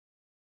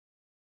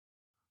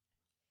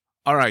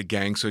All right,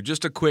 gang, so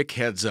just a quick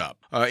heads up.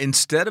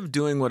 Instead of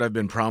doing what I've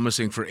been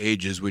promising for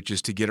ages, which is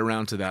to get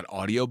around to that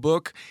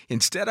audiobook,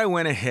 instead I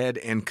went ahead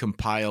and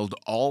compiled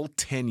all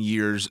 10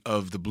 years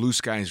of the Blue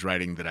Skies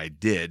writing that I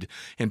did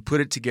and put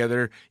it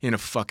together in a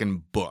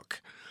fucking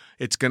book.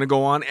 It's going to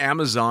go on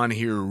Amazon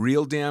here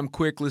real damn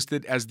quick,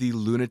 listed as the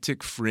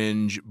Lunatic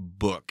Fringe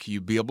book.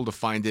 You'll be able to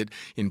find it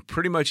in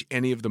pretty much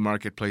any of the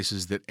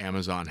marketplaces that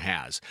Amazon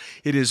has.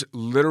 It is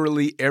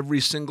literally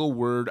every single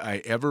word I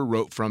ever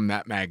wrote from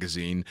that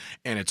magazine,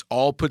 and it's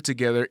all put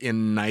together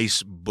in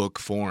nice book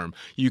form.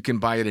 You can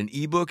buy it in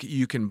ebook,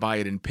 you can buy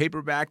it in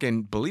paperback,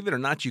 and believe it or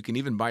not, you can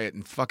even buy it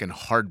in fucking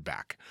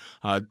hardback.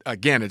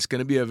 Again, it's going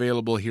to be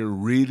available here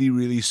really,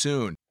 really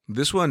soon.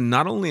 This one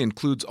not only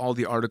includes all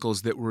the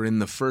articles that were in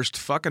the first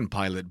fucking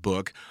pilot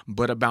book,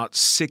 but about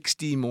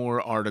 60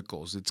 more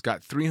articles. It's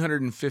got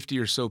 350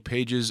 or so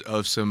pages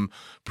of some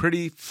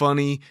pretty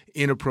funny,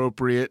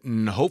 inappropriate,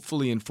 and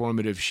hopefully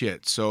informative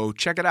shit. So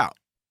check it out.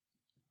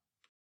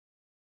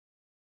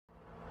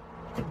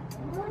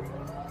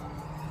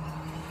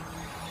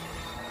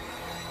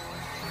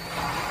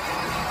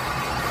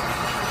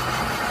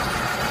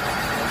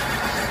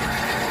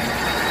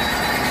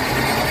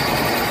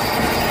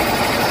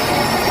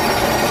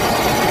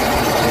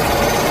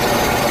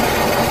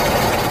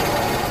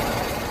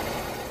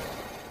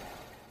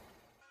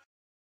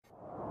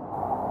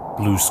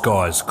 Blue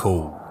skies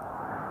call.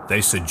 They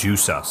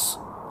seduce us,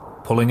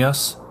 pulling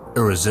us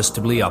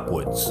irresistibly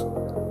upwards,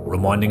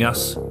 reminding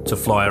us to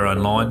fly our own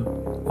line,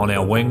 on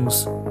our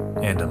wings,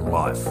 and in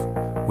life.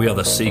 We are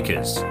the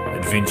seekers,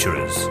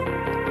 adventurers,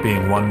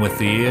 being one with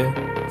the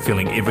air,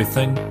 feeling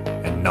everything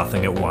and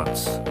nothing at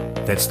once.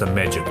 That's the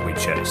magic we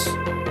chase.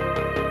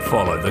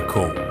 Follow the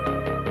call.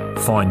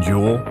 Find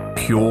your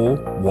pure,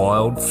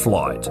 wild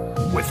flight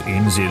with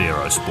NZ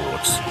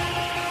Aerosports.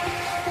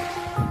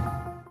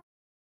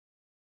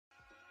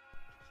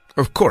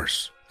 Of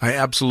course, I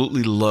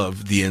absolutely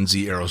love the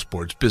NZ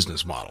Aerosports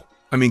business model.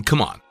 I mean, come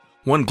on.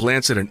 One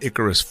glance at an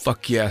Icarus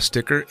fuck yeah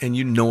sticker and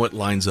you know it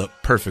lines up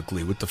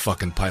perfectly with the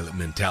fucking pilot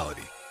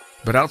mentality.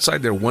 But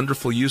outside their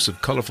wonderful use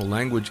of colorful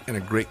language and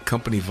a great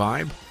company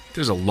vibe,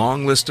 there's a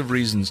long list of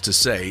reasons to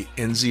say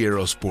NZ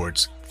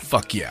Aerosports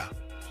fuck yeah.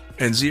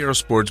 NZ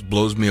Aerosports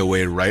blows me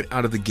away right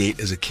out of the gate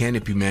as a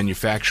canopy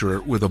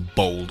manufacturer with a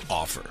bold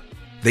offer.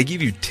 They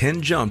give you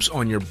 10 jumps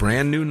on your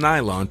brand new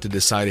nylon to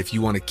decide if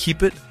you want to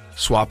keep it,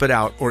 swap it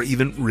out, or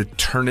even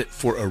return it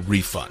for a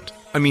refund.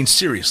 I mean,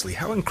 seriously,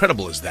 how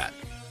incredible is that?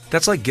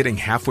 That's like getting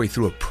halfway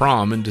through a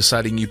prom and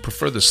deciding you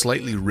prefer the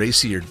slightly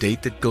racier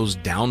date that goes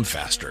down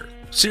faster.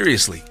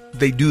 Seriously,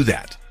 they do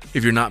that.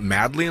 If you're not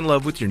madly in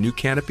love with your new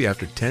canopy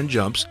after 10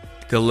 jumps,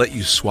 they'll let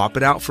you swap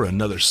it out for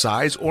another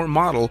size or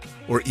model,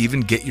 or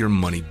even get your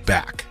money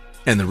back.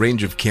 And the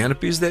range of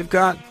canopies they've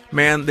got?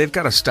 Man, they've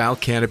got a style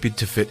canopy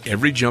to fit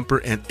every jumper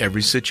and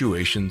every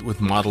situation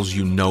with models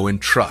you know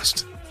and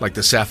trust. Like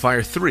the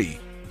Sapphire 3,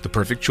 the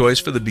perfect choice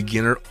for the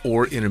beginner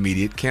or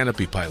intermediate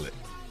canopy pilot.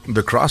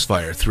 The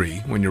Crossfire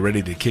 3, when you're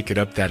ready to kick it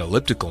up that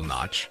elliptical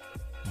notch.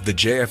 The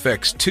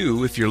JFX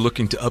 2, if you're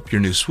looking to up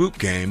your new swoop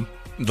game.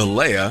 The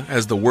Leia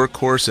as the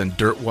workhorse and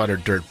dirtwater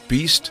dirt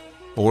beast.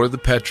 Or the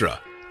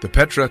Petra. The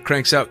Petra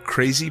cranks out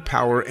crazy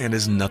power and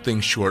is nothing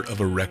short of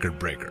a record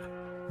breaker.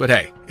 But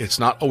hey, it's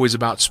not always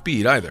about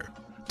speed either.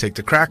 Take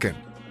the Kraken.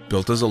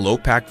 Built as a low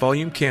pack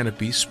volume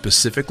canopy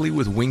specifically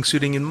with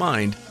wingsuiting in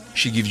mind,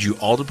 she gives you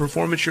all the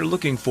performance you're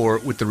looking for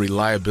with the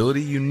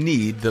reliability you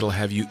need that'll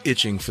have you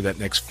itching for that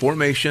next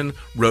formation,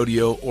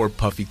 rodeo, or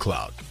puffy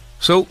cloud.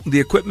 So, the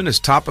equipment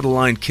is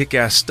top-of-the-line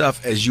kick-ass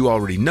stuff as you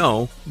already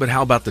know, but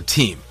how about the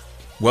team?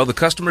 Well, the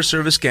customer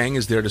service gang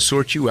is there to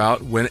sort you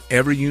out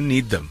whenever you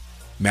need them.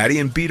 Maddie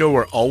and Beto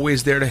are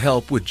always there to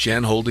help with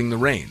Jen holding the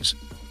reins.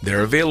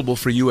 They're available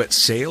for you at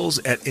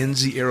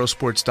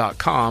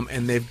sales@nzaerosports.com,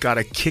 and they've got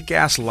a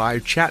kick-ass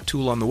live chat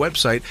tool on the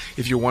website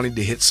if you're wanting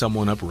to hit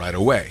someone up right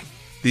away.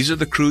 These are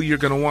the crew you're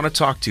going to want to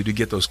talk to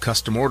get those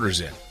custom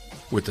orders in.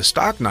 With the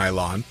stock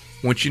nylon,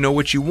 once you know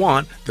what you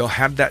want, they'll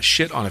have that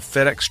shit on a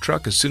FedEx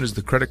truck as soon as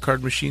the credit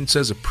card machine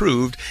says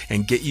approved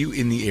and get you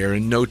in the air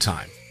in no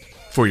time.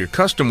 For your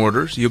custom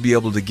orders, you'll be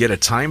able to get a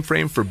time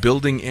frame for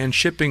building and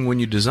shipping when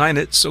you design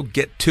it, so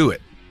get to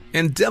it.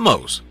 And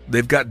demos.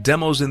 They've got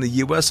demos in the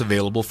US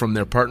available from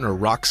their partner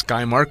Rock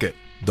Sky Market.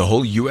 The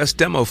whole US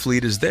demo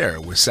fleet is there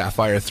with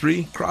Sapphire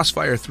 3,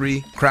 Crossfire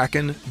 3,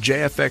 Kraken,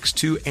 JFX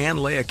 2, and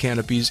Leia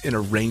canopies in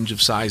a range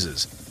of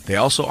sizes. They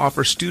also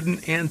offer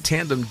student and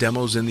tandem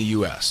demos in the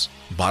US.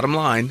 Bottom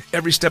line,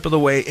 every step of the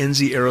way,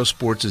 NZ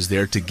Aerosports is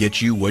there to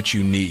get you what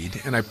you need,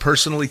 and I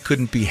personally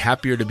couldn't be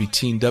happier to be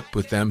teamed up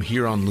with them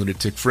here on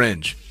Lunatic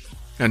Fringe.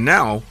 And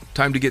now,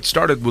 time to get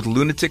started with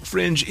Lunatic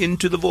Fringe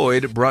Into the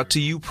Void, brought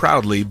to you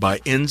proudly by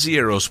NZ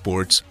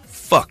Aerosports.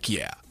 Fuck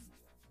yeah!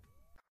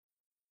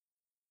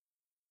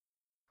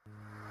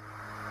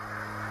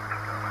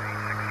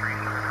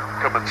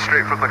 Coming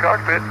straight from the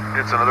cockpit,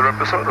 it's another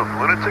episode of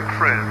Lunatic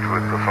Fringe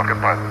with the fucking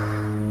pilot.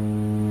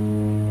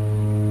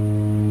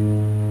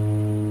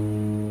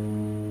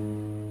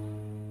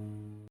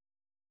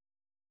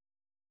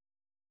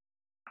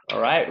 All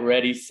right,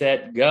 ready,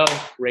 set, go.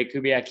 Ray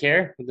Kubiak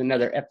here with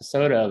another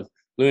episode of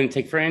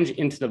Lunatic Fringe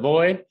Into the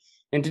Void.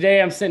 And today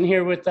I'm sitting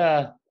here with,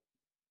 well,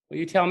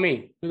 you tell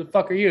me, who the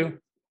fuck are you?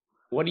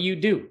 What do you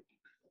do?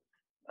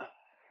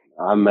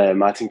 I'm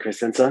Martin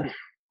Christensen.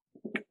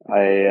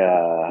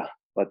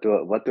 What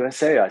do I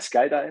say? I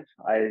skydive.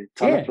 I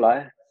tunnel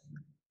fly.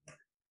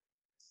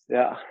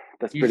 Yeah,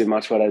 that's pretty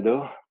much what I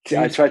do.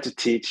 I try to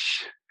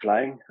teach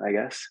flying, I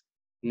guess.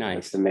 Nice.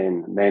 That's the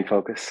main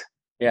focus.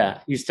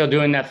 Yeah, you still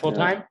doing that full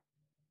time?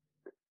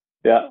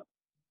 Yeah.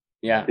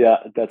 Yeah.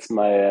 That's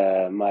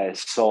my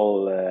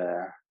sole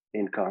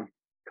income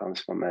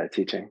comes from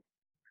teaching.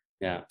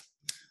 Yeah,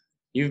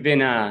 you've been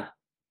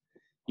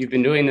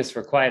doing this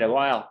for quite a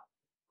while.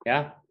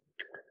 Yeah,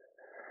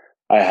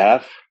 I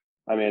have.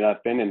 I mean,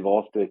 I've been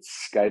involved with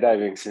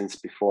skydiving since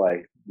before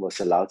I was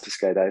allowed to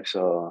skydive.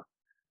 So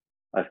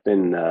I've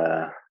been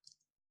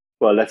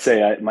let's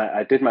say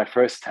I did my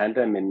first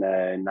tandem in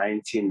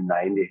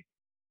 1990.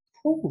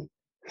 Ooh.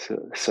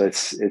 So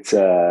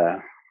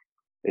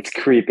it's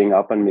creeping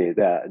up on me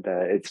that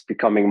it's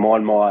becoming more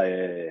and more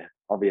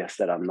obvious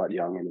that I'm not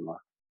young anymore.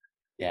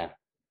 Yeah.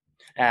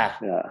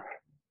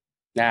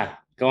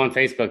 Go on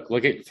Facebook.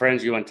 Look at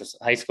friends you went to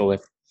high school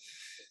with.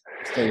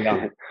 Still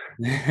young.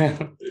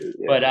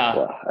 But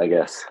I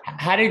guess.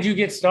 How did you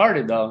get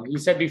started though? You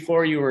said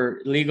before you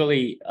were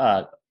legally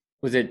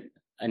was it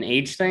an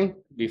age thing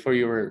before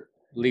you were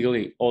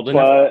legally old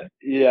enough? Well,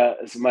 yeah.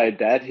 So my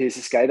dad, he's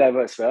a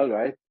skydiver as well,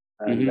 right?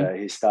 And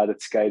he started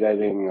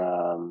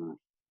skydiving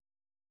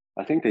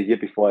I think the year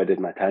before I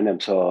did my tandem,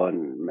 so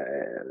in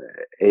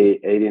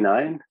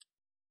 89.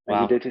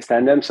 Wow. He did his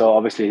tandem. So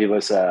obviously he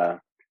was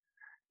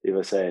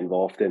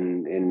involved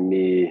in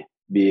me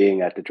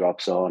being at the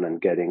drop zone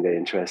and getting the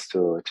interest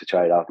to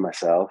try it out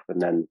myself.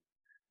 And then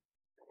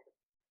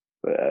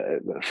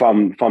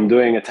from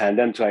doing a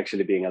tandem to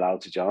actually being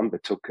allowed to jump,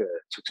 it took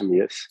some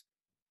years.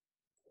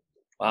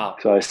 Wow.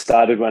 So I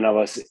started when I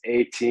was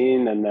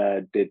 18 and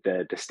did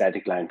the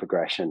static line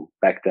progression.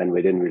 Back then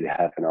we didn't really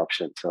have an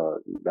option. So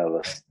that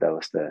was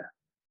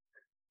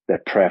the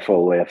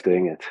preferable way of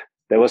doing it.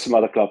 There was some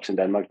other clubs in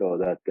Denmark though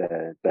that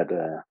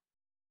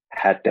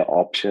had the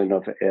option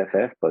of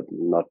AFF, but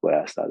not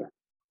where I started.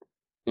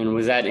 And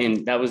was that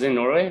in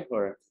Norway,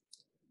 or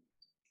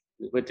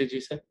what did you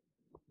say?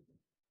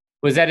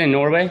 Was that in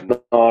Norway?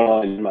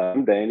 No,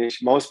 I'm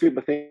Danish. Most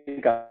people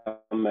think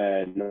I'm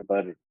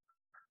nobody.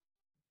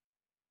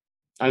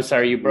 I'm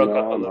sorry, you broke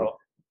up a little.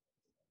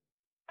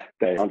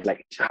 They sound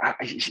like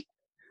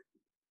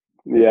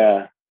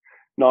yeah.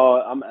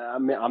 No,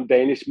 I'm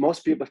Danish.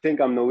 Most people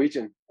think I'm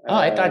Norwegian. Oh,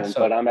 I thought so.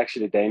 But I'm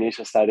actually Danish.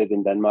 I started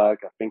in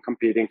Denmark. I've been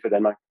competing for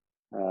Denmark.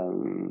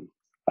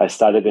 I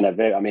started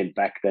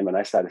back then when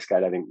I started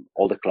skydiving,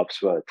 all the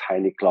clubs were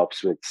tiny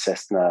clubs with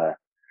Cessna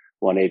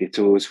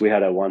 182s. We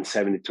had a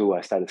 172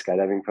 I started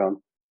skydiving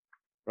from.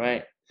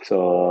 Right.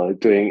 So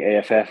doing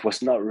AFF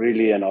was not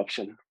really an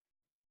option.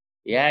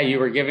 Yeah, you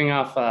were giving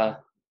off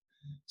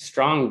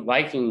strong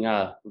Viking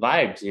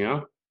vibes, you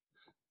know?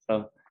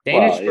 So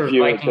Danish for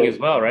Viking as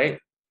well,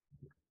 right?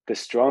 The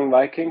strong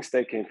Vikings,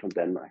 they came from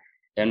Denmark.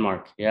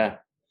 Denmark, yeah.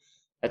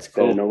 That's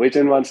cool. The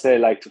Norwegian ones, they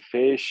like to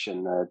fish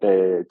and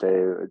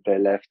they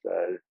left.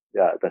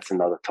 That's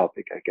another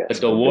topic, I guess. But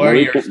the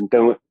warriors,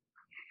 the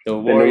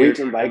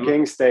Norwegian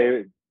Vikings,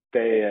 they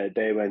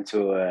went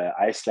to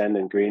Iceland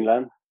and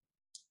Greenland.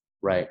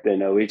 Right.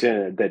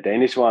 The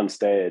Danish ones,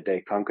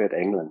 they conquered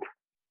England.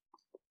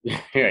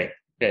 Right.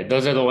 Yeah,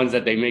 those are the ones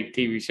that they make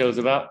TV shows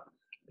about.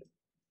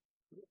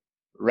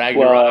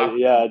 Ragnarok. Well,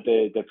 yeah,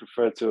 they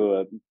prefer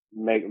to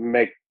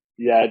make.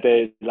 Yeah,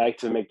 they like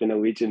to make the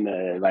Norwegian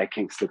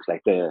Vikings look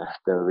like the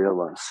real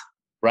ones.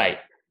 Right,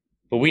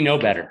 but we know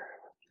better.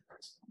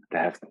 They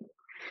have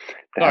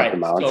the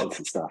mountains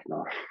and stuff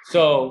now.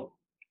 So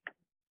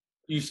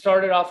you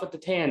started off with the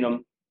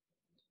tandem,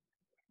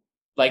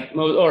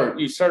 or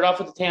you started off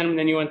with the tandem, and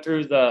then you went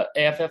through the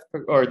AFF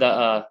or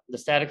the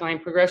static line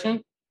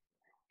progression.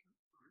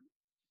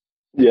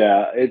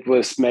 Yeah, it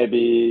was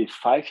maybe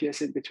 5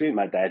 years in between.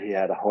 My dad, he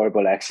had a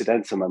horrible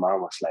accident. So my mom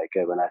was like,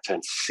 when I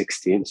turned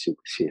 16,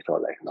 she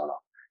thought like, no,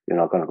 you're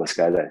not going to go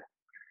skydive.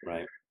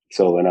 Right.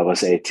 So when I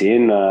was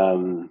 18,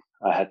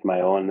 I had my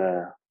own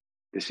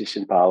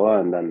decision power,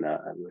 and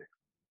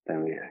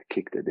then we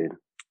kicked it in.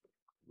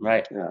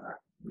 Right. Yeah.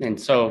 And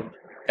so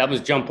that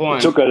was jump one.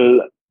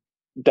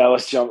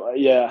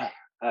 Yeah.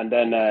 And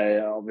then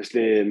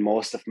obviously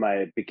most of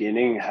my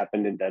beginning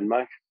happened in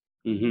Denmark.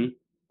 Mm-hmm.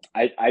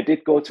 I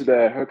did go to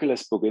the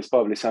Hercules book. It's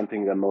probably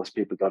something that most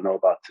people don't know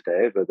about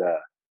today, but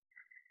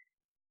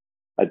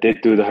I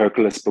did do the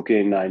Hercules book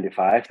in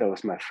 95. That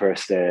was my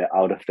first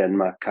out of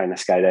Denmark kind of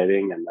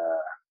skydiving, and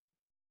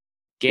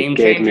game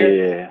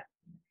changer.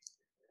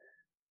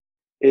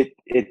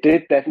 It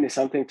did definitely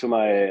something to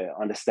my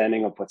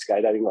understanding of what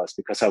skydiving was,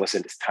 because I was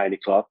in this tiny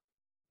club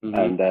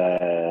and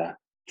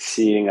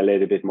seeing a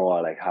little bit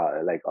more like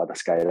how like other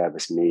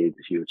skydivers meet,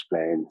 huge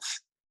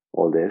planes,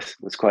 all this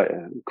was quite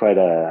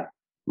a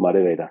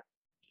motivator.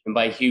 And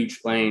by huge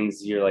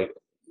planes, you're like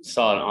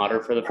saw an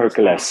otter for the first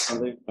Hercules.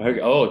 time?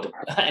 Oh,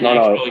 an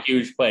No, actual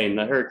huge plane,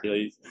 the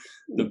Hercules,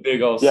 the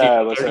big old.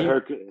 Yeah, it was a C-130?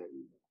 Hercules.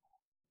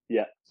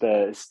 Yeah,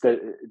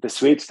 the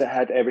Swedes that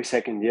had every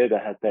second year they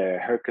had the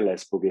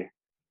Hercules boogie.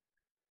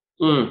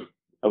 Mm.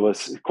 It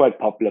was quite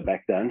popular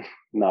back then.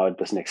 Now it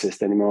doesn't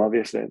exist anymore,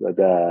 obviously. But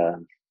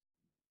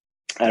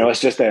and it was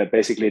just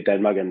basically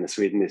Denmark and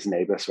Sweden is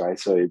neighbors, right?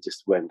 So it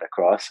just went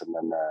across and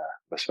then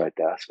was right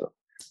there. So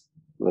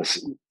it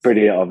was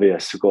pretty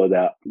obvious to go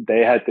there.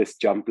 They had this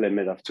jump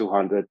limit of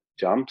 200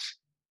 jumps.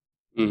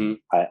 Mm-hmm.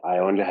 I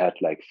only had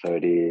like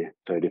 30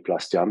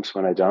 plus jumps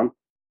when I jumped.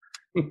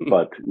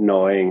 But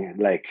knowing,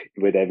 like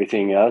with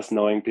everything else,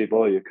 knowing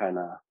people, you kind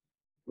of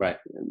right.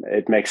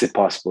 It makes it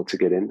possible to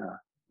get in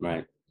there.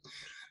 Right.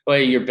 Well,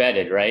 you're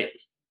vetted, right?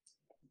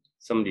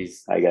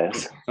 I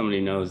guess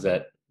somebody knows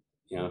that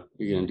you're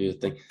gonna do the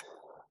thing.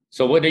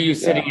 So, what are you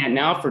sitting at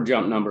now for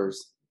jump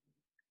numbers?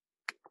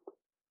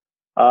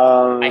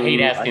 I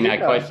hate asking that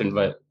question,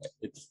 but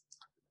it's.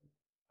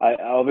 I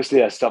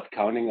stopped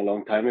counting a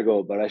long time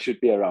ago, but I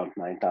should be around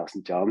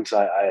 9,000 jumps.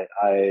 I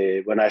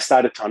when I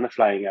started tunnel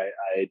flying,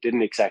 I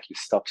didn't exactly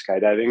stop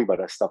skydiving,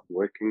 but I stopped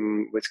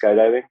working with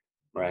skydiving.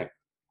 Right.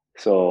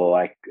 So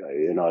like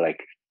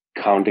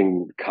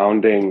counting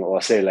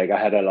or say like I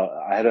had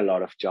a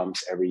lot of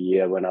jumps every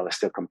year when I was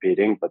still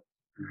competing, but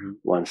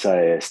once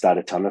I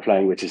started tunnel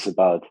flying, which is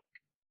about,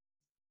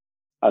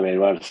 I mean,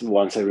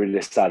 once I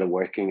really started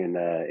working in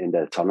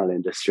the tunnel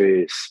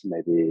industry, is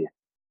maybe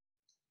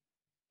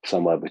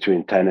somewhere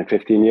between 10 and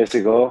 15 years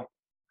ago,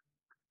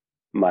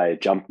 my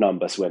jump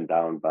numbers went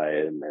down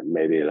by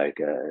maybe like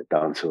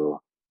down to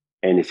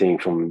anything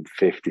from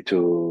 50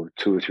 to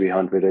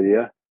 200-300 a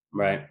year.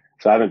 Right.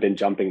 So I haven't been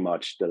jumping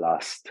much the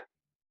last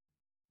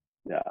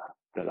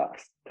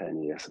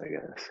 10 years, I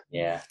guess.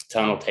 Yeah.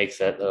 Tunnel takes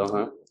that though,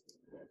 huh?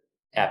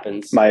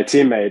 Happens. My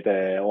teammate,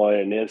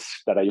 Nils,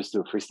 that I used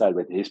to freestyle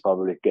with, he's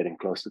probably getting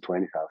close to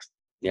 20,000.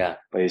 Yeah.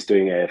 But he's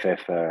doing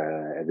AFF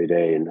every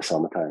day in the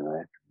summertime,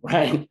 right?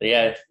 Right.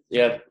 Yeah.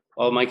 Yeah.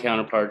 All my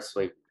counterparts,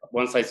 like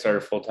once I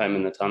started full time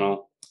in the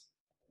tunnel,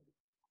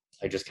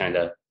 I just kind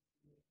of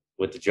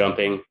with the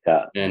jumping.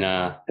 Yeah. And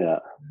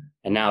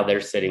and now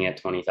they're sitting at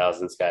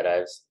 20,000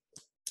 skydives.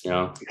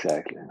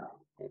 Exactly.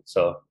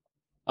 So,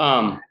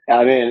 I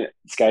mean,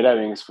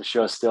 skydiving is for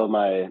sure still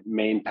my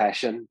main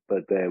passion,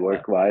 but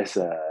work-wise,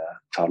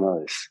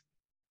 tunnel is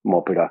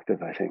more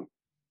productive, I think.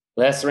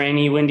 Less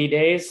rainy, windy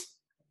days.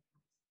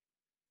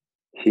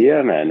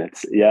 Here, man,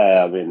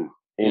 I mean,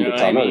 in the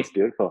tunnel, it's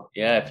beautiful.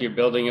 Yeah, if you're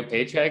building a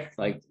paycheck,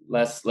 like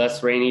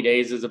less rainy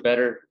days is a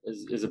better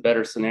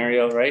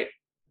scenario, right?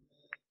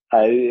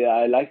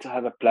 I like to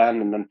have a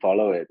plan and then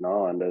follow it,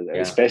 no? And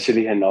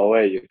especially in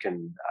Norway, you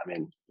can. I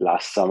mean,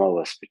 last summer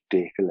was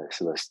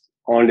ridiculous. It was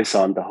only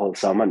sun the whole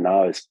summer.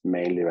 Now it's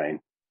mainly rain.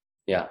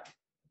 Yeah.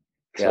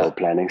 So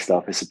planning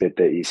stuff is a bit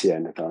easier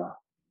in the tunnel.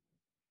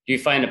 Do you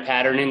find a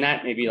pattern in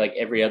that? Maybe like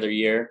every other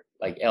year,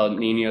 like El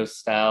Nino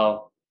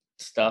style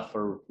stuff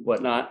or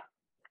whatnot?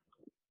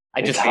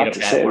 I just hate a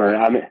bad word.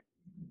 I mean,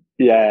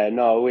 yeah,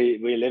 no, we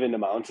live in the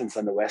mountains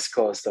on the west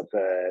coast of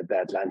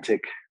the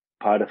Atlantic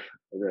part of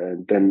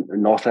the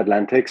North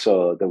Atlantic,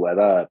 so the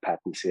weather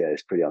patterns here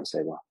is pretty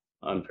unstable,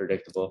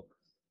 unpredictable.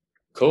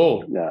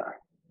 Cool. Yeah.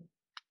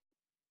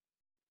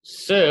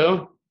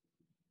 So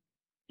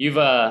you've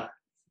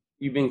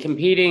been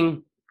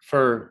competing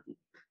for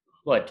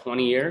what,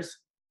 20 years?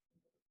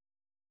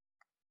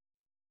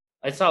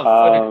 I saw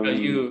footage of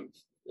you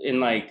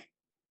in like,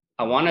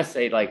 I want to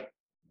say like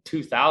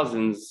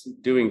 2000s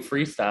doing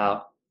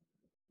freestyle,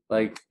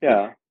 like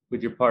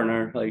with your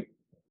partner, like.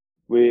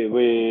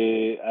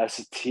 We as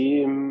a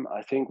team,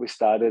 I think we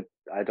started,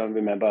 I don't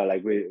remember,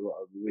 like we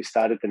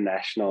started the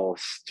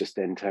nationals, just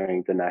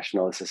entering the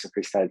nationals as a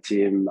freestyle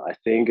team. I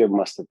think it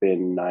must have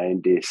been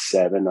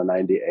 97 or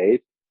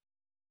 98.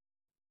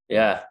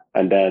 Yeah.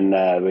 And then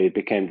we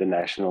became the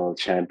national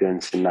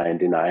champions in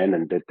 99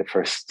 and did the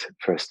first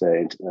world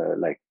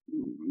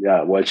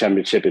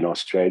championship in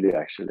Australia,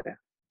 actually.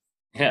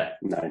 Yeah.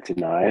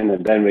 99.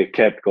 And then we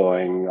kept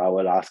going.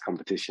 Our last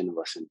competition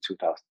was in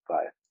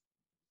 2005.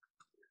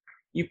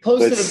 You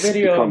posted a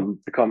video.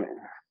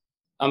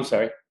 I'm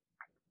sorry.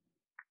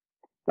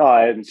 No,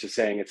 I'm just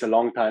saying it's a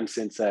long time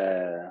since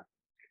I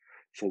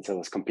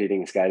was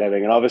competing in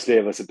skydiving, and obviously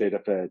it was a bit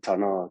of a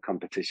tunnel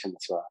competition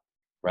as well.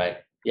 Right.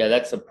 Yeah,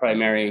 that's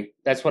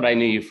that's what I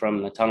knew you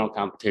from, the tunnel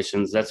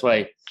competitions. That's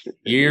why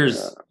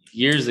years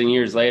and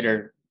years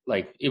later,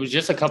 like it was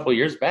just a couple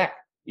years back,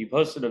 you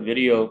posted a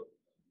video.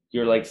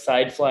 You're like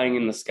side flying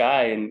in the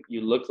sky, and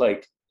you look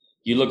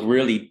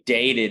really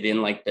dated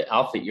in like the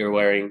outfit you're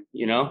wearing,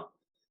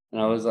 And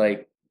I was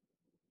like,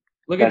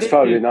 look at this. That's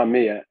probably not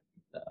me. You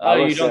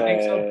don't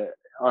think so?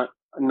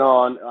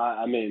 No,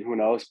 I mean, who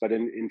knows? But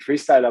in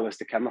freestyle, I was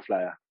the camera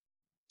flyer.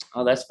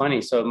 Oh, that's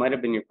funny. So it might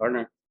have been your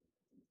partner.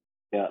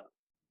 Yeah.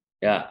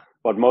 Yeah.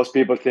 What most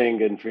people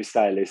think in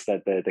freestyle is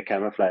that the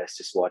camera flyer is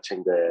just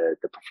watching the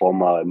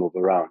performer move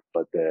around.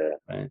 But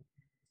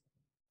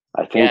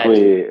I think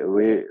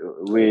Yeah.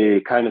 we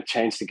kind of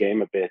changed the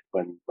game a bit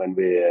when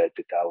we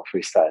did our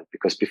freestyle,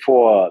 because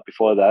before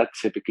that,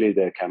 typically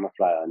the camera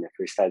flyer on the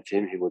freestyle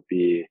team, he would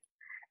be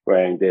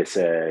wearing this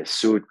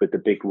suit with the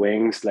big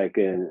wings, like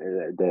in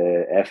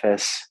the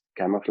FS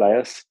camera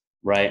flyers,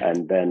 Right.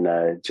 and then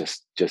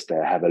just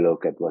have a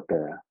look at what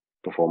the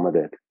performer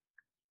did.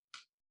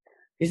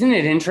 Isn't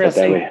it But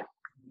interesting? then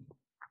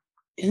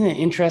Isn't it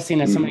interesting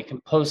that somebody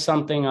can post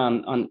something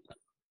on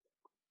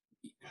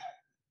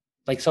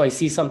like, so I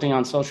see something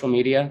on social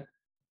media.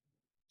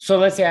 So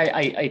let's say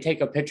I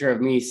take a picture of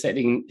me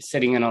sitting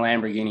in a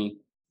Lamborghini,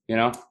 you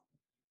know,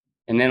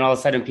 and then all of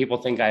a sudden people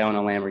think I own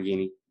a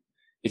Lamborghini.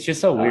 It's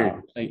just so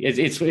weird. Like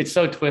it's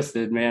so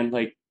twisted, man.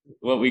 Like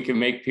what we can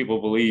make people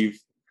believe,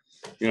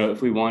 you know,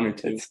 if we wanted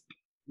to.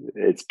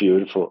 it's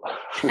beautiful.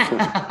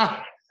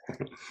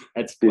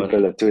 That's People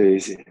funny. are too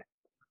easy.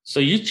 So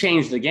you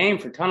changed the game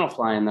for tunnel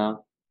flying,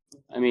 though.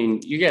 I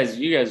mean, you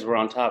guys were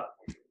on top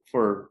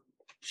for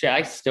shit.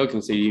 I still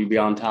consider you to be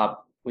on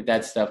top with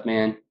that stuff,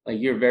 man. Like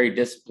you're a very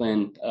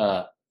disciplined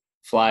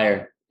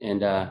flyer,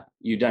 and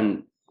you've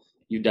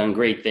done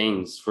great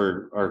things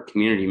for our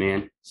community,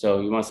 man.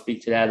 So you want to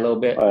speak to that a little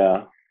bit? Oh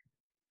yeah.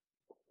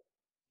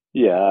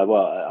 Yeah,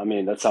 well, I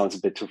mean, that sounds a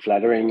bit too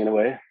flattering in a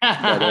way. But,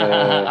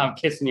 I'm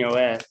kissing your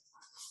ass.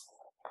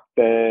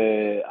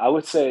 I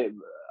would say,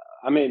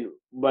 I mean,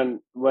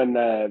 when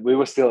we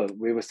were still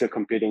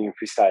competing in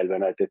freestyle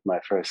when I did my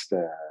first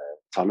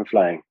tunnel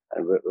flying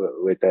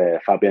with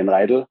Fabian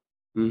Reidel.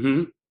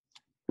 Mm-hmm.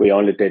 We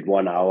only did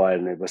 1 hour,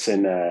 and it was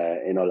in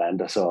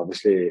Orlando. So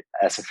obviously,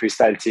 as a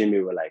freestyle team,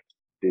 we were like,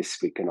 this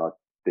we cannot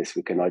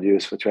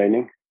use for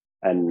training.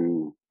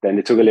 And then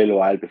it took a little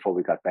while before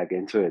we got back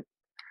into it.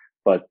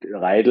 But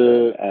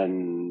Reidel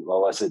and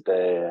what was it,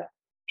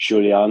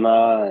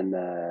 Juliana and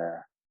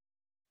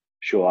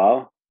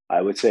Joao,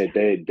 I would say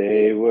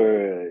they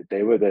were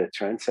the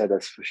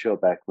trendsetters for sure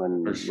back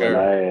when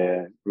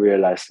I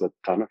realized what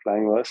tunnel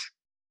flying was.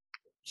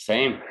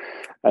 Same.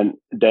 And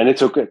then it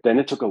took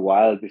a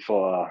while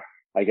before,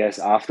 I guess,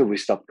 after we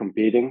stopped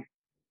competing,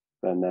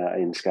 then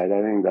in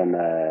skydiving,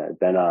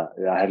 then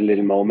I had a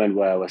little moment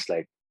where I was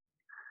like,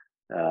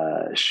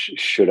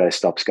 should I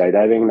stop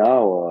skydiving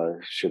now or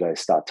should I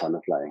start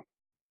tunnel flying?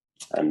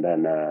 And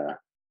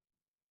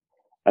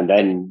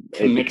then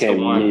it became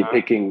me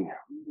picking.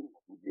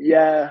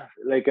 Yeah,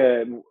 like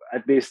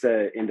at least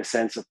in the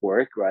sense of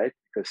work, right?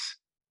 Because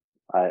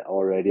I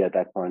already at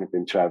that point had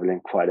been traveling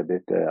quite a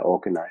bit,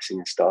 organizing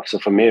and stuff. So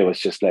for me, it was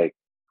just like,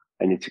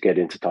 I need to get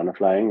into tunnel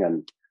flying,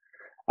 and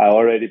I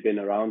already been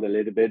around a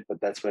little bit, but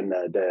that's when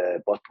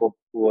the Bottrup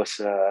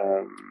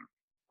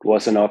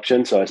was an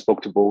option. So I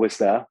spoke to Boris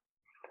there,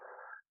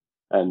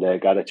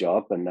 and got a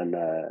job, and then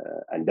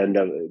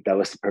that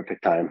was the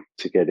perfect time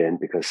to get in,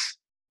 because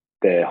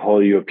the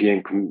whole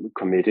European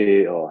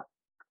committee or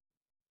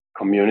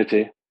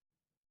community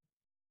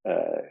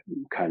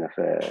kind of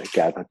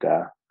gathered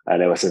there,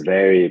 and it was a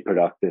very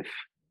productive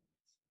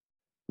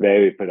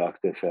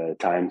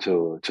time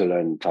to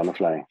learn tunnel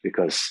flying,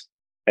 because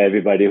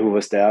everybody who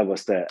was there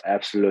was the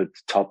absolute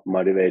top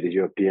motivated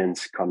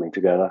Europeans coming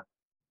together.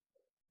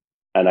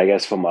 And I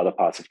guess from other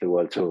parts of the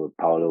world too.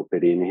 Paolo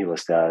Pedini, he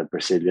was there,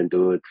 Brazilian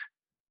dude,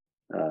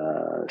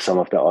 some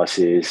of the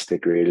Aussies, the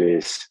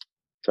Greeleys.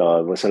 So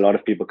it was a lot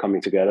of people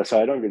coming together. So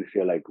I don't really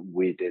feel like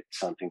we did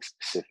something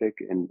specific,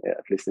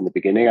 at least in the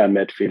beginning. I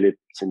met Filip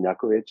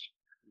Sinjakovic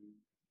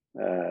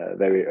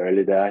very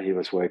early there. He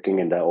was working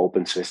in the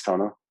open Swiss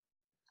tunnel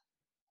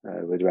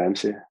with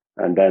Ramsey.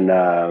 And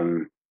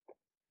then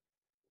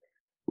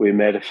we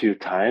met a few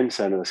times,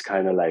 and it was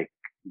kind of like,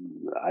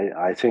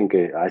 I think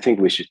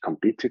we should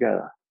compete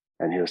together.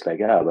 And he was like,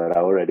 yeah, but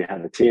I already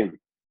have a team.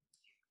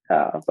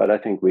 But I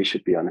think we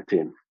should be on a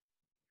team.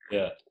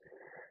 Yeah.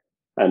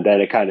 And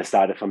then it kind of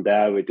started from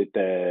there. We did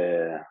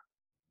the,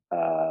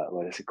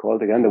 what is it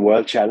called again? The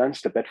World Challenge,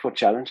 the Bedford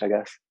Challenge, I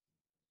guess.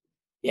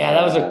 Yeah,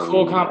 that was a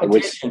cool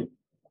competition.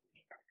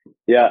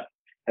 Yeah,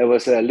 it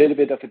was a little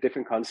bit of a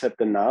different concept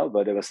than now,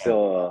 but it was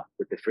still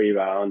with the free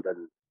round.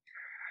 And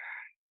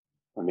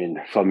I mean,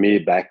 for me,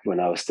 back when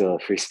I was still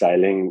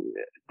freestyling,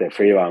 the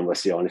free round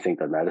was the only thing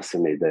that matters to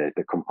me,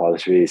 the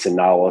compulsories. And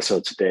now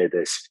also today,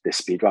 the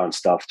speed round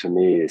stuff to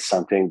me is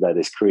something that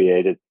is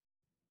created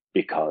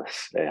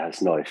because it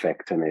has no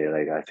effect to me.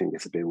 Like, I think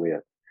it's a bit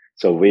weird.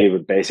 So we were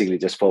basically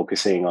just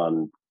focusing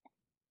on,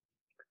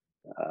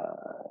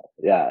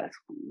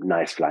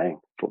 nice flying,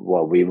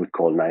 what we would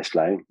call nice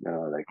flying. You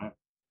know, like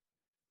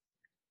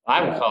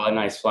I would call it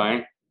nice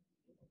flying.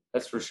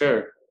 That's for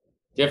sure.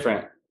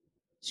 Different,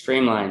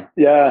 streamlined.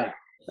 Yeah,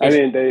 I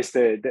mean, there's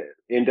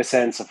in the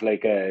sense of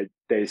like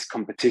there's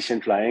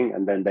competition flying,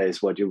 and then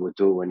there's what you would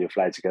do when you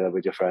fly together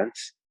with your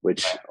friends,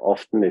 which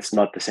often is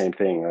not the same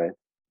thing, right?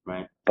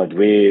 Right. But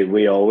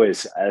we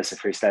always, as a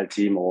freestyle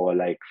team, or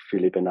like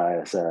Philip and I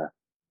as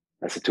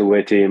a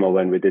two-way team, or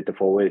when we did the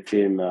four-way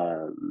team,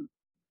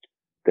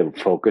 the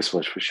focus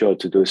was for sure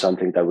to do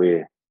something that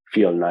we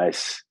feel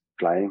nice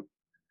flying,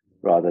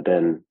 rather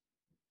than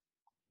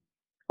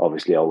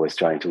obviously always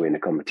trying to win a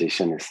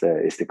competition is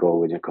the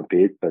goal when you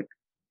compete. But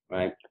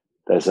right.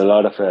 there's a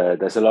lot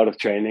of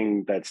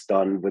training that's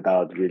done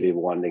without really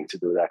wanting to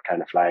do that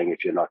kind of flying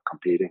if you're not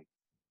competing.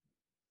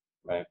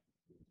 Right.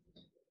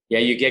 Yeah,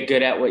 you get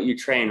good at what you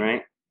train,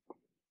 right?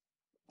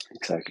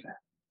 Exactly.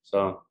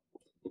 So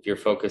if your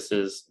focus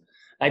is,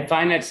 I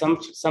find that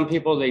some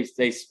people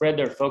they spread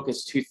their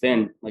focus too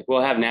thin. Like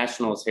we'll have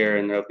nationals here,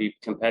 and there'll be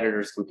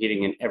competitors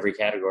competing in every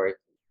category.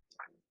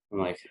 I'm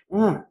like,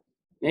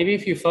 maybe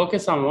if you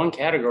focus on one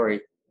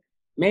category,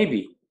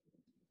 maybe.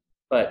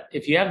 But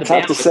if you have the it's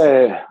hard to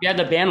say. you have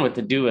the bandwidth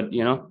to do it,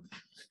 you know.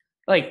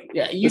 Like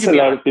you There's a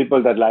lot of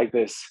people that like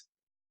this.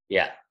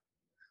 Yeah.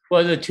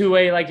 Well, the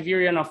two-way, like if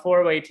you're in a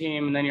four-way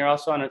team and then you're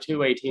also on a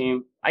two-way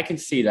team, I can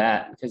see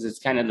that because it's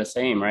kind of the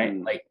same, right?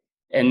 Like,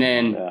 and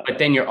then, but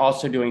then you're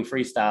also doing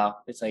freestyle.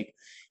 It's like,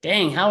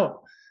 dang,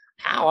 how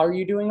are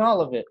you doing all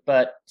of it?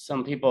 But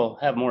some people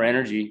have more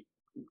energy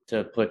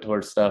to put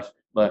towards stuff.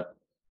 But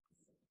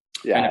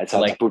yeah, it's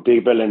hard to put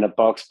people in a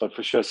box. But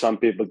for sure, some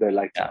people they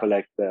like to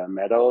collect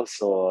medals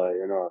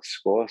or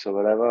scores or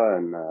whatever.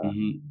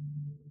 And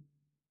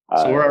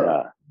so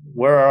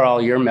where are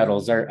all your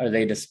medals? Are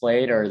they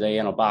displayed or are they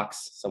in a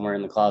box somewhere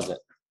in the closet?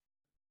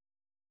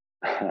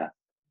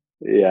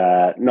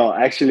 Yeah, no,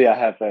 actually I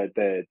have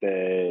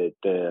the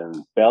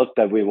belt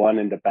that we won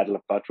in the Battle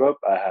of Buttrup.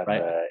 I have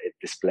it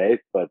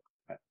displayed, but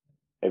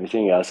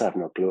everything else I have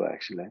no clue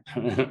actually.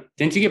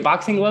 Didn't you get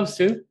boxing gloves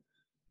too?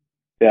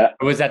 Yeah.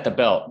 Or was that the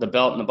belt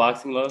and the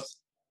boxing gloves?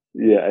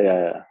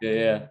 Yeah.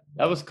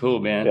 That was cool,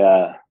 man.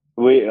 Yeah.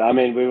 We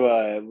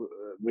were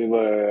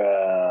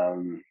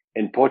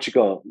in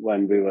Portugal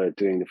when we were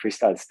doing the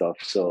freestyle stuff.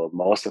 So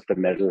most of the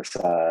medals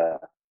are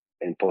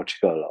in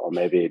Portugal, or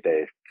maybe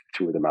they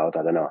threw them out.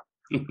 I don't know.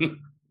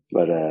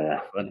 But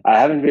I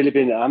haven't really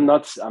been. I'm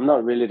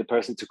not really the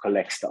person to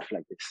collect stuff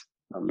like this.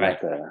 I'm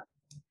right.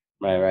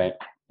 Right.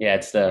 Yeah,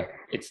 it's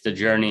the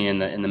journey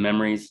and the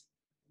memories,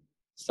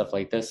 stuff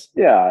like this.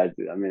 Yeah,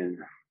 I mean,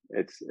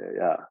 it's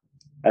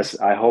As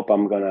I hope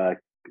I'm gonna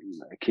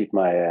keep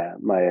my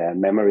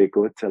memory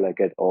good till I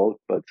get old,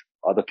 but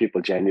other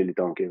people genuinely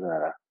don't give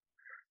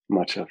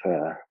much of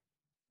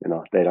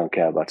they don't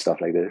care about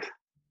stuff like this.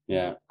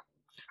 Yeah.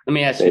 Let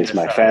me ask you this.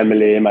 My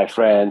family, my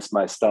friends,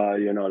 my star,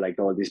 like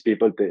all these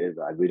people,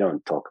 we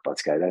don't talk about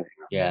skydiving.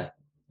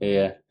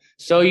 Yeah.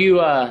 So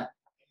you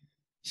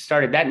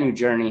started that new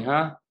journey,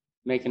 huh?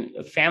 Making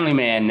a family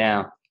man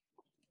now.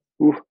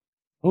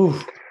 Ooh.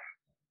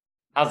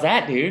 How's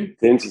that, dude?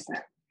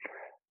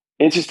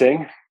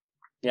 Interesting.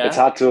 Yeah. It's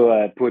hard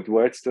to put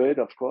words to it,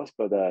 of course,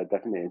 but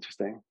definitely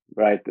interesting.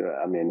 Right.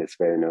 I mean, it's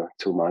very new,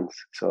 2 months.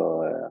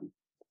 So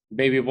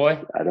baby boy?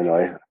 I don't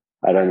know.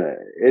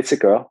 It's a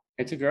girl.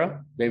 It's a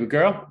girl? Baby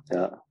girl?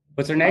 Yeah.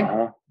 What's her name?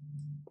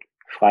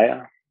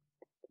 Freya.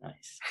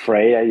 Nice.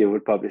 Freya, you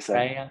would probably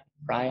say.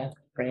 Freya.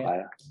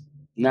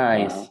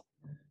 Nice.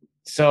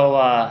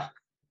 So,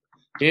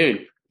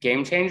 dude,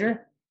 game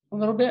changer a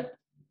little bit?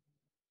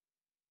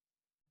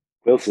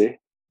 We'll see.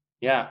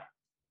 Yeah.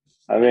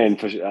 I mean,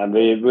 for sure,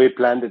 we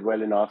planned it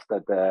well enough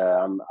that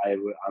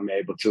I'm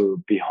able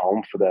to be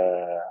home for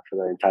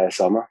the entire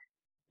summer.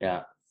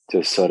 Yeah.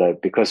 Just sort of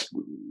because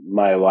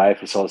my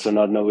wife is also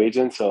not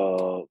Norwegian,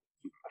 so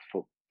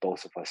for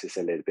both of us, it's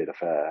a little bit of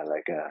a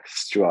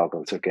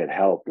struggle to get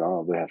help.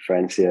 No, we have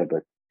friends here,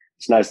 but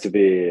it's nice to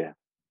be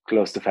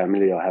close to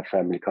family or have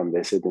family come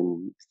visit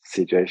in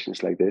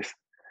situations like this.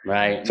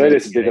 Right. So it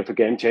is a bit of a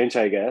game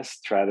changer, I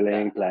guess.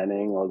 Traveling,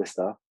 planning, all this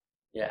stuff.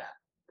 Yeah.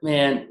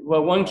 Man,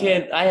 well, one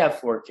kid, I have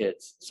 4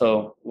 kids.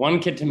 So one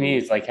kid to me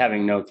is like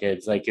having no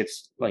kids. Like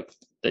it's like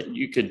that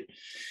you could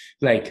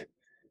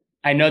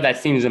I know that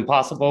seems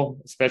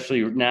impossible,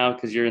 especially now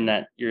because you're in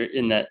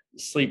that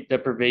sleep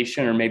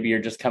deprivation, or maybe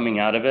you're just coming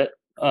out of it.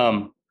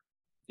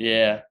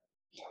 Yeah.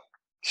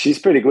 She's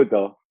pretty good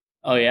though.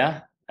 Oh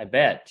yeah, I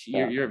bet.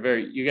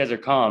 You guys are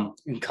calm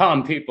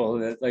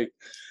people. Like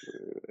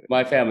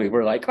my family,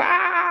 we're like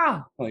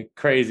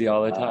crazy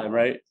all the time,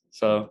 right?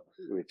 So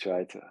we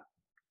try to.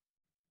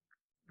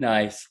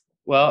 Nice.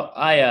 Well,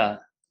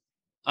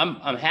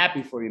 I'm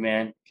happy for you,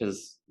 man,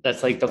 because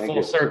that's like the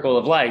full circle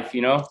of life,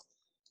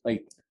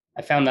 Like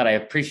I found that I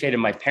appreciated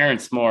my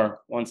parents more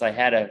once I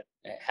had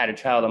a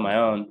child of my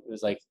own. It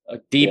was like a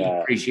deep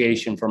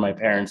appreciation for my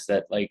parents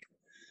that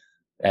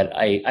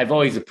I've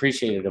always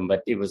appreciated them,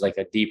 but it was like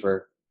a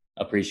deeper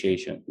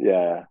appreciation.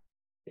 Yeah.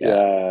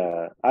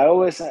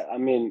 I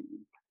mean,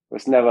 it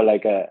was never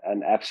like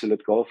an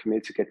absolute goal for me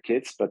to get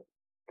kids, but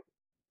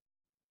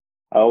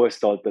I always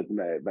thought that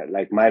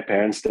my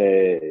parents,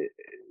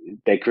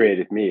 they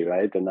created me,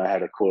 right? And I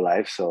had a cool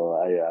life. So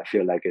I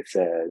feel like it's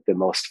the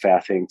most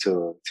fair thing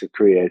to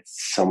create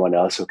someone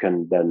else who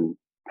can then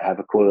have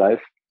a cool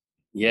life.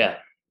 Yeah,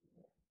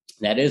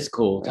 that is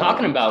cool.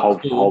 Talking about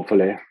cool.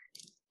 Hopefully.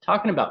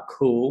 Talking about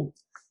cool.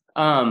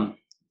 Man,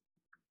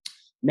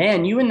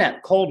 you in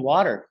that cold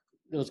water,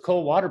 those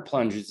cold water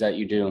plunges that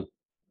you do.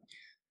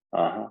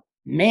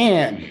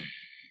 Man.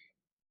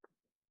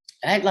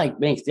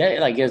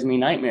 That gives me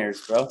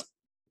nightmares, bro.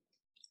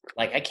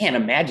 Like I can't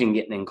imagine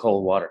getting in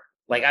cold water.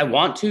 Like I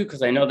want to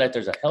because I know that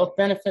there's a health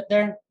benefit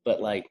there,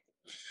 but like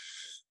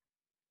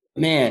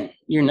Man,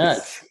 you're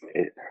nuts.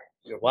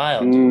 You're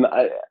wild.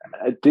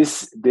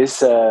 This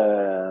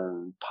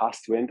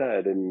past winter,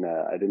 I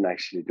didn't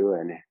actually do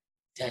any.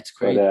 That's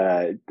But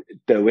crazy.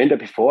 the winter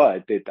before, I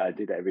did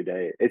every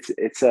day. It's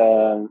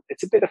a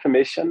bit of a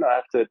mission, I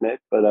have to admit.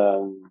 But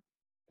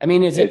I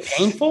mean, is it it's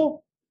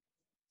painful?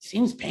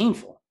 Seems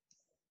painful.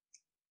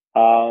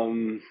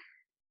 no,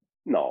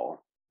 No?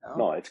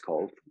 no, it's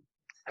cold.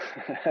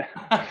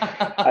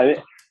 I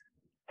mean,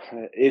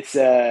 it's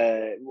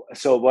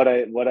so what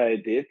I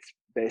did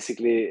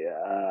basically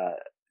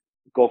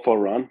go for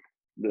a run.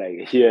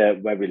 Like here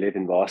where we live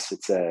in Voss,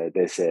 it's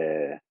there's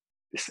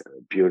this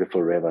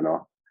beautiful river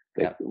now.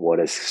 The Yeah.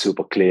 water is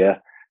super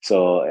clear,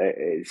 so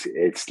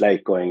it's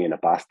like going in a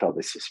bathtub.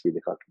 It's just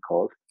really fucking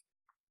cold.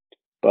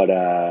 But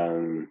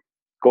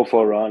go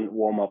for a run,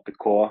 warm up the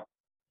core,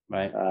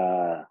 Right.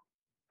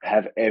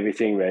 have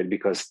everything ready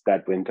because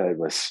that winter it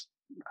was,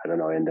 I don't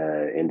know, in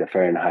the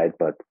Fahrenheit,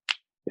 but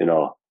you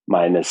know,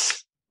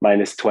 minus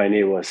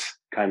 20 was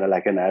kind of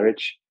like an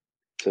average.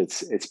 So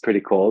it's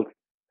pretty cold.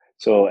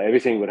 So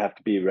everything would have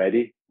to be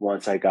ready.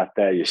 Once I got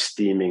there, you're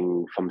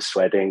steaming from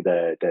sweating.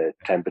 The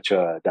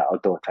temperature, the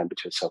outdoor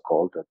temperature is so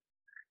cold that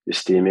you're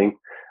steaming.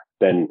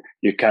 Then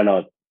you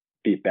cannot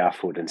be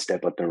barefoot and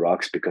step on the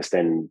rocks because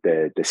then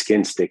the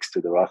skin sticks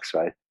to the rocks,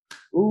 right?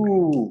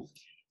 Ooh.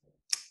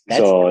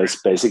 So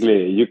it's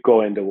basically you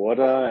go in the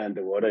water and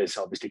the water is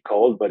obviously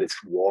cold, but it's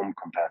warm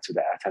compared to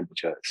the air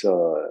temperature.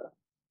 So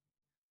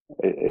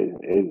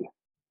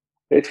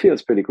it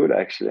feels pretty good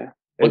actually.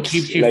 What It's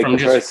keeps you like from the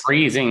just first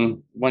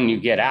freezing when you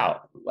get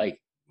out? Like,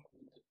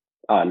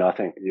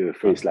 nothing. You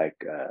freeze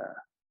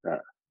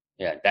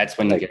yeah, that's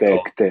when you like get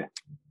cold.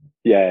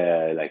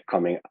 yeah, like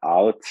coming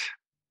out.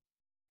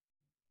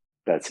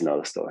 That's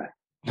another story.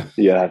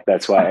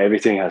 That's why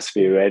everything has to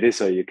be ready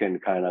so you can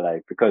kind of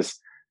like, because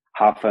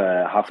half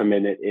a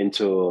minute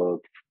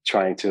into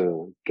trying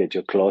to get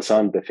your clothes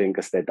on, the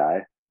fingers they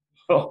die.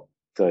 Oh.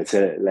 So it's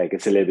a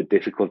little bit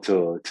difficult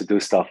to do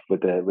stuff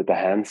with the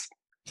hands.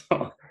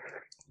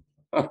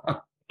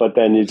 But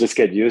then you just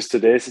get used to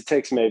this. It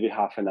takes maybe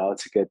half an hour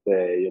to get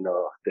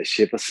the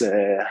shippers.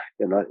 That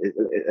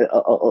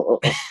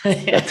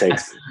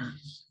takes.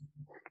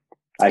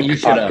 I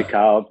parked the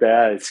car up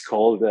there. It's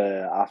cold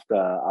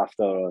after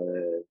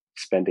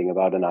spending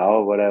about an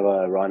hour,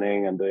 whatever,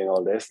 running and doing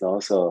all this. No,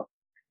 so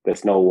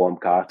there's no warm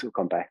car to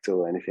come back to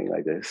or anything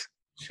like this.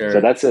 Sure.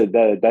 So that's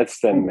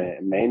the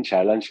main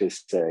challenge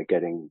is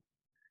getting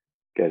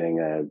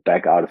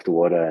back out of the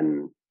water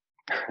and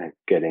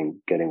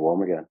getting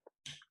warm again.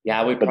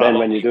 Yeah, but then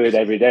when you do it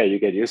every day, you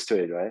get used to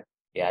it, right?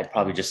 Yeah, I'd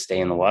probably just stay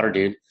in the water,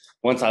 dude.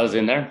 Once I was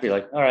in there, be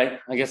like, all right,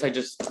 I guess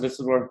this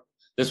is where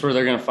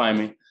they're gonna find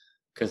me.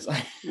 Because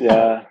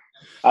yeah,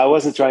 I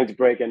wasn't trying to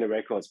break any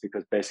records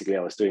because basically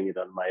I was doing it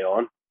on my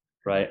own.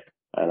 Right.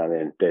 And I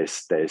mean,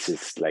 there's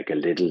is like a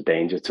little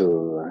danger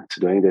to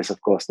doing this,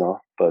 of course, no.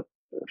 But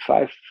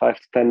 5 to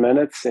 10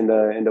 minutes in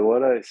the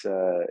water is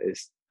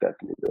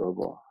definitely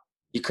doable.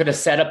 You could have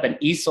set up an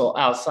easel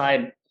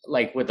outside,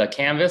 like with a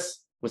canvas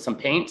with some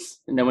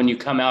paints, and then when you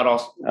come out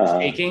all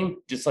shaking,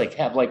 just like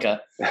have like a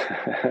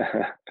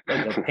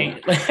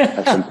paint,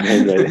 have some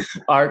paint ready.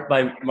 Art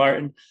by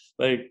Martin.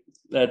 Like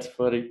that's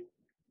funny.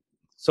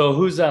 So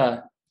who's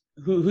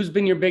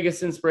been your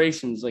biggest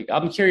inspirations? Like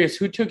I'm curious,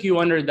 who took you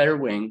under their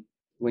wing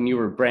when you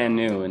were brand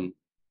new and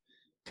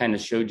kind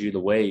of showed you the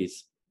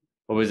ways?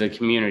 Or was it a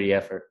community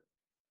effort?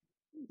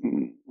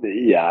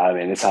 Yeah, I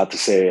mean, it's hard to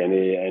say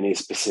any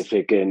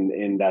specific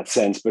in that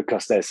sense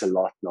because there's a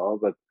lot now.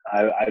 But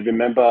I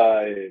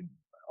remember,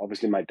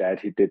 obviously, my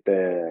dad he did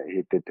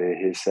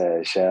his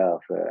share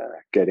of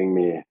getting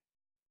me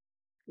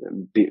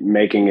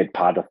making it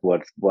part of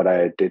what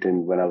I did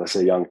when I was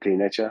a young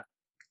teenager.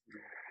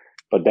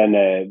 But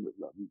then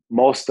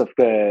most of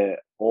the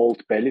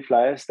old belly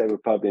flyers, they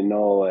would probably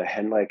know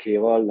Henrik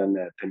Herold and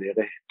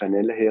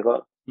Pernille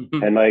Herold.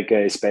 Mm-hmm. Henrik,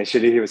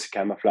 especially, he was a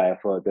camera flyer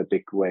for the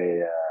big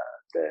way.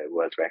 The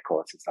world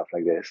records and stuff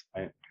like this.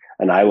 Right.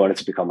 And I wanted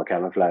to become a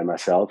camera flyer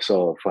myself.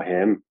 So for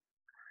him,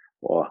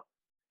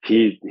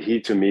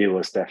 he to me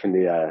was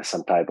definitely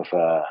some type of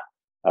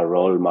a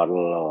role model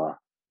or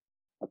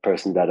a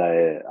person that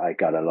I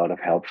got a lot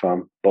of help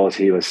from. Both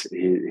he used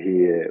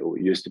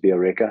to be a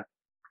rigger,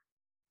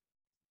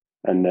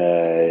 and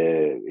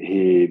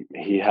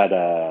he had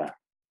a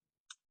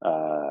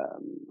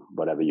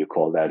whatever you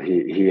call that.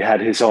 He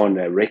had his own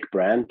rig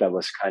brand that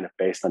was kind of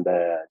based on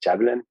the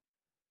Javelin.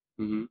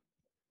 Mm-hmm.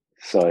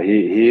 So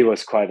he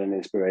was quite an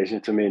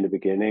inspiration to me in the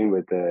beginning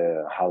with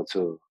how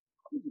to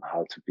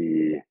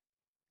be,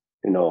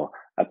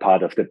 a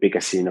part of the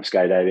bigger scene of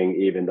skydiving,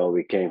 even though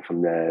we came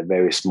from the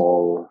very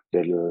small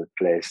little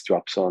place,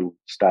 drop zone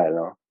style.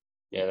 No?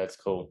 Yeah, that's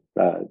cool.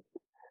 That's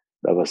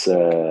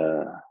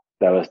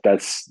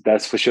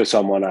for sure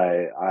someone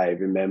I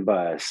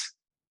remember as,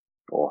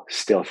 or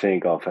still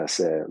think of as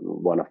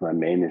one of my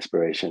main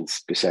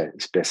inspirations,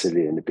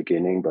 especially in the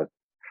beginning, but.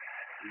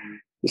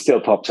 It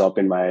still pops up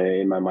in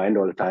my mind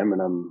all the time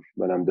when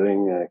I'm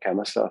doing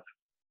camera stuff.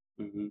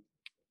 Mm-hmm.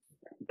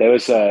 there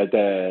was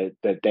the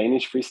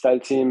Danish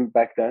freestyle team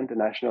back then, the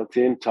national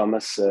team,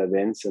 Thomas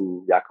Vince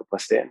and Jakob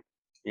Rasten.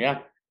 Yeah.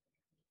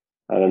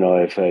 I don't know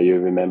if you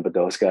remember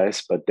those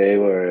guys, but they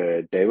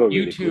were really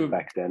YouTube, good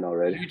back then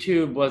already.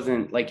 YouTube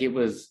wasn't like it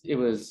was.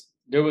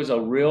 There was a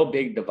real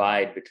big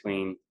divide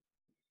between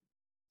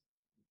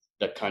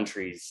the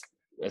countries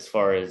as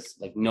far as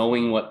like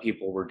knowing what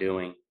people were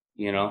doing.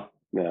 You know,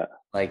 Yeah.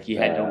 like you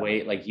had to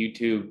wait. Like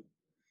YouTube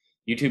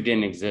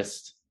didn't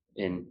exist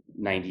in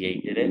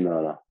 '98, did it?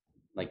 No.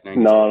 Like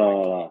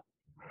No.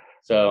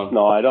 So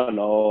no, I don't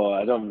know.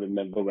 I don't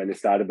remember when it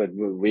started, but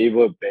we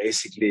were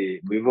basically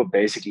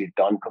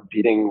done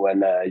competing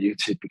when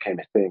YouTube became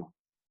a thing.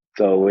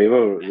 So we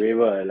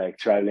were like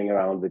traveling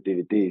around with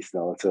DVDs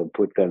now to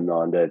put them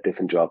on the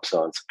different drop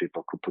zones so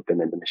people could put them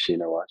in the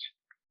machine and watch.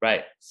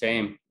 Right,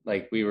 same.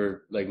 Like we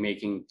were like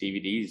making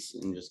DVDs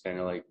and just kind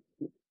of like,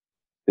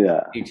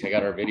 hey, check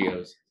out our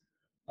videos.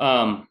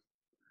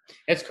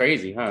 It's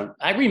crazy, huh?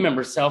 I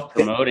remember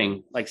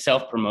self-promoting. Like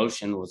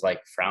self-promotion was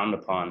like frowned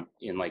upon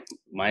in like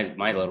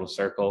my little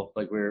circle.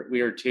 Like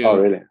we were too. Oh,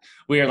 really?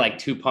 We were like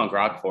too punk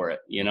rock for it.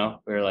 You know,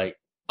 we were like,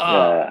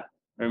 Yeah.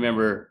 I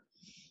remember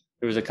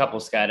there was a couple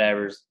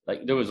skydivers.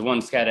 Like there was one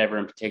skydiver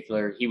in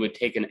particular. He would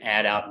take an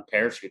ad out and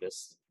parachute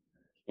us,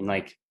 and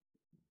like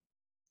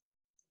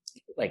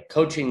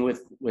coaching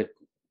with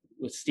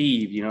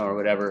Steve, you know, or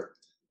whatever.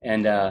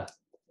 And I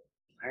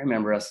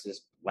remember us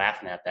just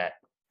laughing at that,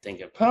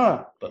 thinking,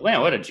 but man,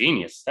 what a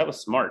genius. That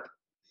was smart.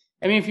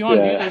 I mean, if you want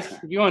to do this,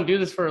 if you want to do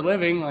this for a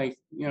living, like,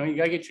 you know, you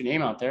gotta get your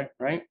name out there,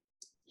 right?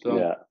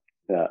 So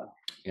yeah.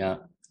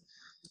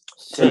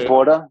 Tim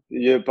Porter,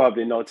 you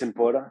probably know Tim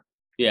Porter.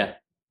 Yeah.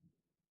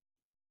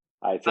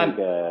 I think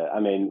I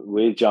mean,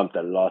 we jumped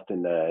a lot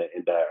in the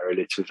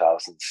early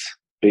 2000s.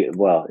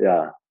 Well,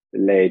 yeah,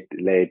 late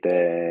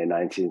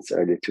 19s,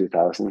 early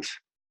 2000s.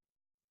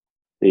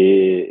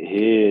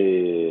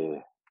 He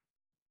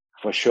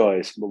for sure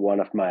is one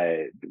of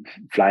my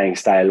flying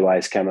style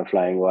wise, camera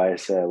flying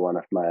wise, one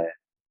of my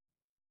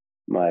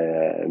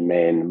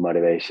main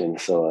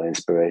motivations or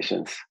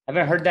inspirations. I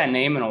haven't heard that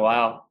name in a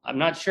while. I'm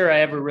not sure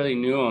I ever really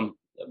knew him,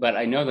 but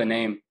I know the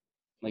name.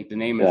 Like the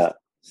name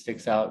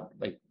sticks out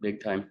like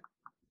big time.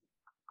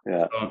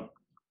 Yeah. So,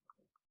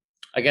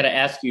 I got to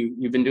ask you,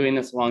 you've been doing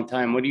this a long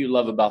time. What do you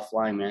love about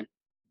flying, man?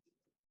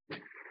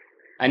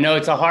 I know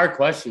it's a hard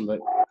question, but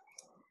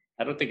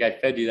I don't think I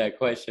fed you that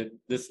question.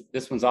 This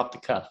one's off the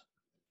cuff.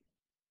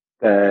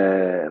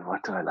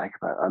 What do I like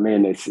about it? I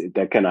mean,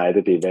 that can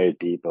either be very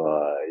deep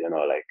or, you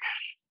know, like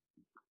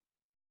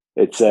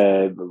it's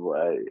the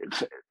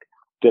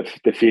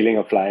feeling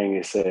of flying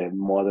is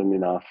more than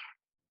enough.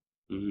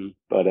 Mm-hmm.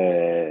 But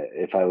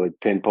if I would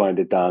pinpoint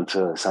it down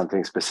to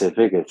something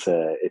specific, it's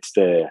the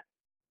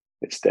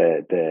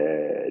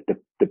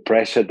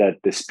pressure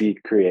that the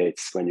speed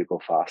creates when you go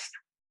fast.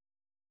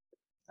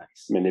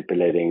 Nice.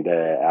 Manipulating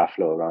the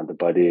airflow around the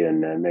body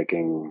and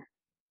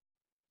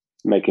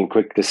making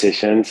quick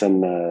decisions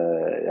and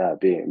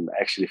being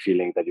actually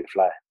feeling that you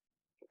fly.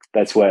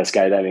 That's where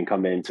skydiving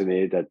come into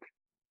me. That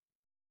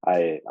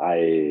I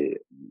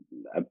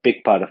a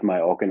big part of my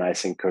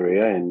organizing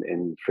career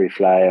in free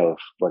fly or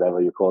whatever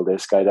you call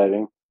this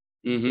skydiving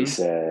is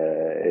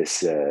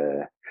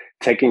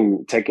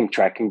taking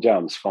tracking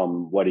jumps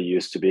from what it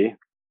used to be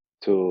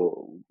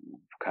to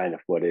kind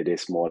of what it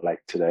is more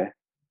like today.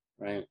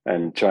 Right.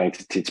 And trying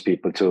to teach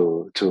people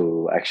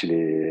to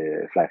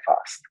actually fly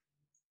fast.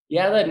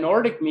 Yeah, that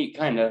Nordic meet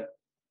kind of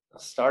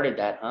started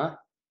that, huh?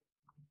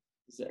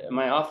 Am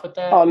I off with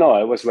that? Oh no,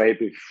 it was way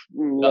before.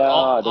 Yeah,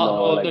 I don't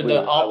know.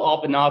 The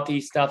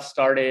Alpenalti stuff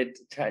started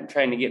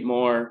trying to get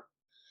more.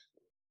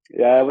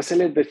 Yeah, it was a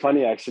little bit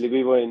funny actually.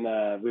 We were in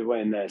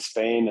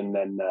Spain, and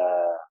then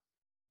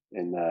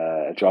in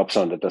a drop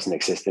zone that doesn't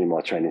exist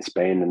anymore, train in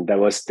Spain, and there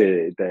was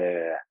the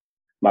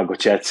Marco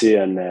Chetzi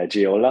and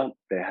Giola.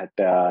 They had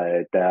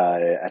their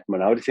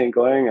Atmonauti thing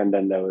going, and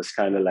then there was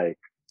kind of like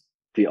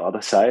the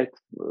other side,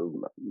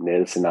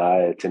 Niels and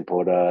I, Tim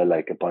Porter,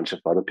 like a bunch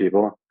of other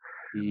people.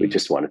 We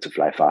just wanted to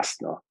fly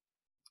fast now.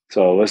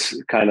 So it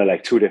was kind of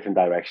like two different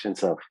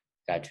directions of.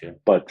 Gotcha.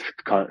 But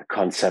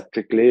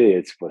conceptually,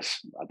 it was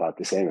about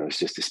the same. It was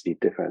just a speed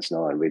difference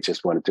now, and we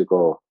just wanted to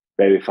go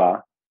very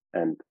far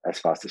and as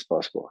fast as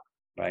possible.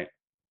 Right.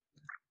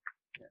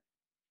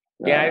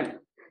 Yeah,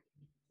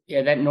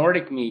 that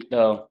Nordic meet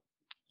though.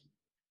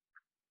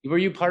 Were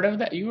you part of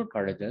that? You were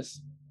part of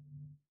this.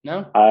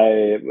 No?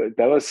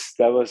 That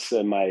was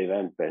my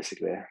event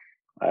basically.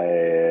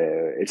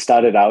 It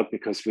started out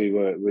because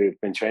we've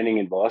been training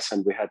in Voss,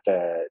 and we had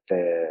the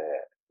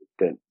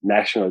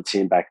national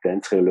team back then,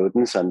 Trio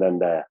Ludens, and then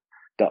the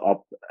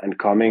up and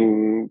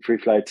coming free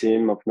fly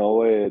team of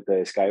Norway,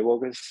 the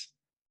Skywalkers,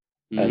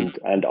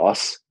 and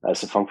us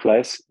as the Funk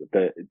Flies.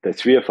 The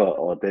three of us,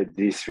 or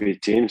these three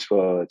teams,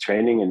 were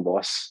training in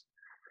Voss.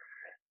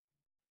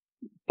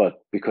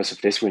 But because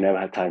of this, we never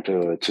had time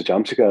to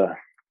jump together.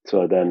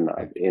 So then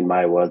in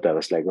my world, I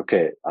was like,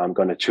 okay, I'm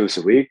going to choose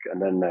a week,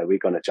 and then we're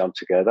going to jump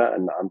together,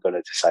 and I'm going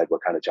to decide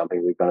what kind of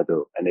jumping we're going to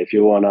do. And if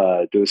you want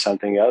to do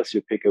something else,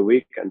 you pick a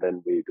week, and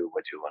then we do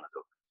what you want to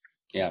do.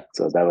 Yeah.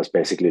 So that was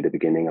basically the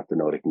beginning of the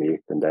Nordic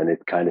meet, and then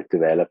it kind of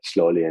developed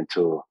slowly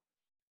into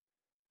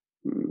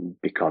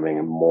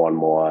becoming more and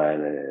more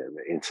an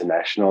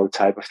international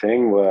type of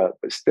thing. Where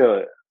but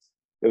still,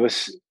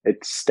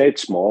 it stayed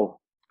small,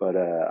 but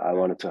I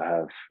wanted to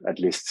have at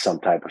least some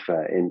type of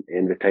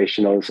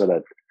invitational, so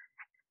that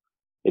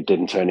it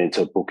didn't turn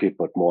into a bookie,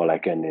 but more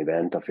like an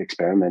event of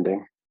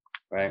experimenting.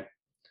 Right.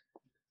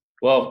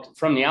 Well,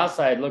 from the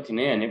outside looking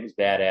in, it was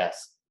badass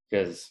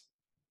because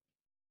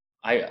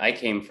I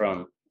came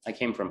from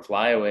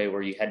flyaway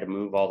where you had to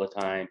move all the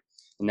time,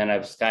 and then I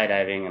was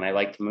skydiving and I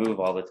liked to move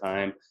all the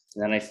time,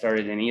 and then I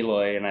started in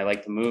Eloy and I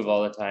liked to move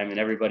all the time, and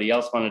everybody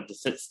else wanted to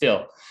sit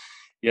still,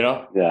 you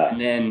know. Yeah.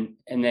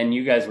 And then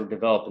you guys were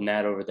developing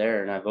that over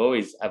there, and I've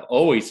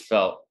always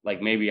felt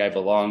like maybe I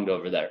belonged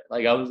over there.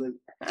 Like I was like,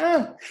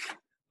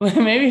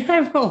 maybe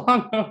I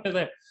belong over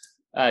there.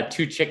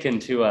 Too chicken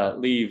to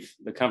leave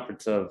the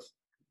comforts of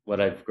what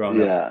I've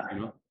grown up, you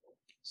know.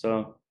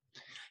 So,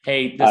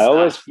 hey, I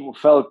always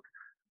felt,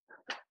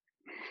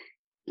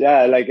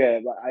 like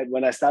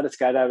when I started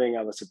skydiving,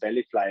 I was a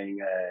belly flying,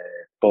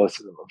 both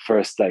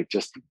first like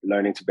just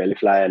learning to belly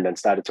fly, and then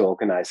started to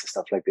organize and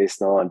stuff like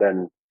this. No, and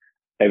then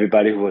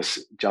everybody who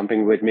was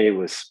jumping with me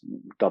was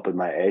double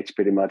my age,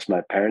 pretty much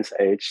my parents'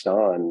 age.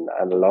 No, and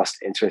I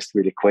lost interest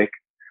really quick.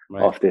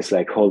 Right. Of this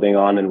like holding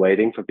on and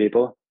waiting for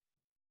people.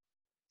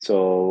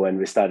 So when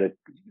we started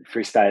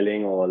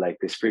freestyling or like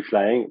this free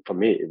flying, for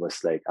me it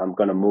was like, I'm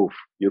gonna move.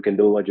 You can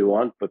do what you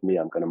want, but me,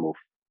 I'm gonna move.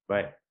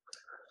 Right.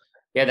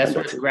 Yeah, that's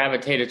what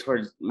gravitated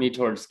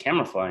towards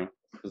camera flying.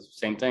 It was the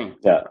same thing.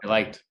 Yeah, I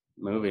liked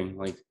moving.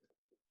 Like,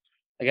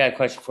 I got a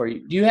question for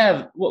you. Do you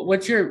have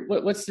what's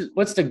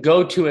the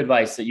go-to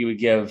advice that you would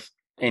give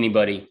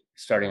anybody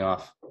starting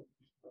off?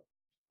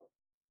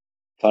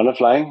 Tunnel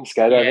flying,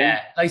 skydiving.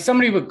 Yeah, like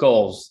somebody with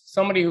goals,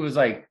 somebody who was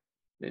like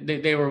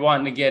they were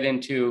wanting to get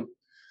into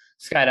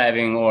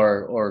skydiving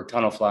or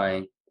tunnel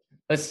flying.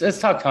 Let's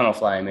talk tunnel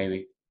flying,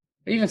 maybe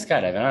even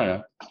skydiving.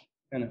 I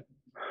don't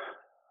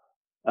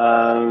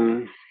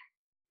know.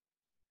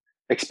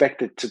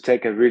 Expect it to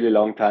take a really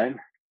long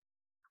time,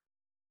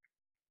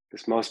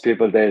 because most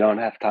people, they don't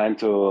have time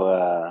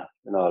to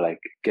like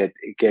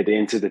get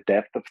into the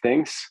depth of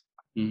things.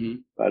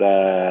 Mm-hmm. But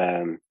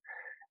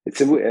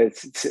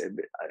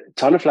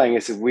tunnel flying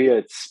is a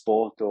weird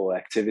sport or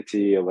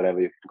activity or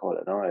whatever you can call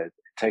it. No, it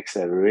takes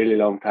a really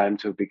long time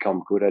to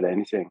become good at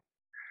anything.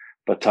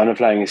 But tunnel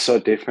flying is so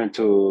different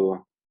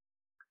to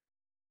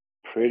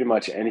pretty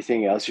much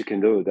anything else you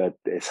can do that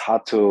it's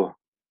hard to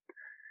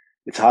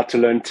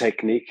learn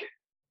technique,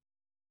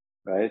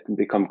 right? And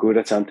become good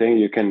at something.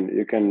 You can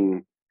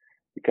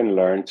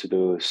learn to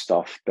do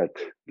stuff that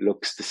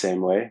looks the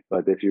same way,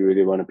 but if you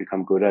really want to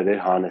become good at it,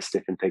 harness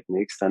different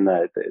techniques, then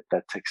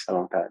that takes a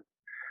long time.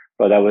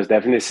 But I would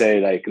definitely say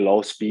like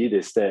low speed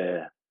is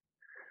the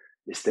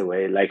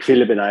way. Like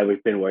Philip and I,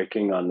 we've been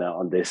working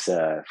on this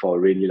for a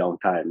really long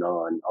time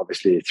now, and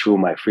obviously through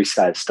my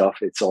freestyle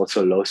stuff, it's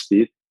also low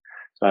speed.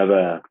 So I have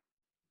a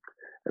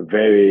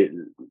very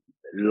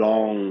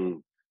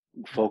long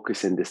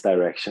focus in this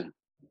direction.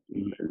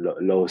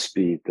 Low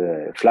speed,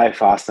 fly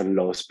fast and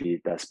low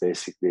speed. That's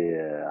basically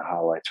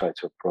how I try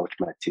to approach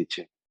my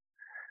teaching.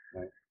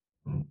 Right.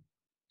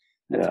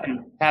 Yeah.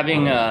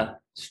 Having a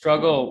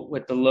struggle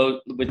with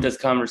this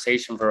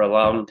conversation for a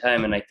long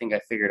time, and I think I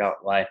figured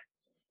out why.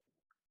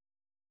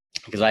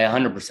 Because I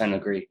 100%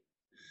 agree.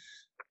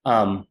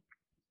 But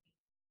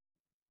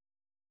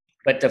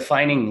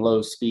defining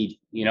low speed,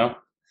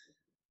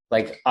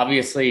 like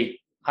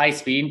obviously high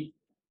speed,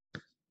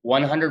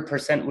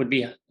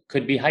 100%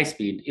 could be high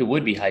speed. It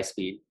would be high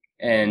speed,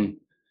 and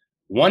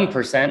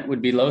 1%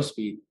 would be low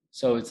speed.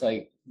 So it's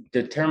like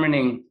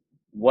determining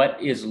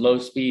what is low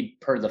speed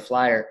per the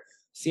flyer.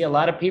 See a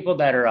lot of people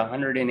that are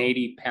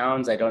 180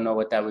 pounds. I don't know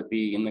what that would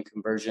be in the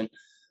conversion.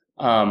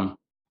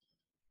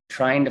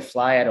 Trying to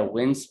fly at a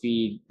wind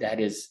speed that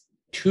is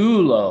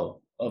too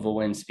low of a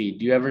wind speed.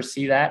 Do you ever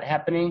see that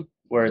happening?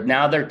 Where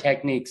now their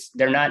techniques,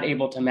 they're not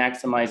able to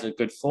maximize a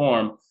good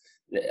form.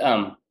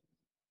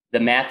 The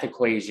math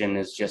equation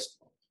is just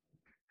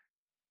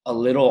a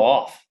little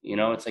off.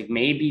 It's like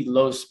maybe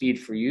low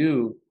speed for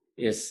you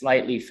is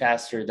slightly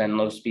faster than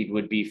low speed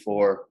would be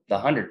for the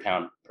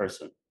 100-pound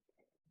person.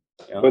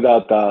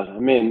 Without that, I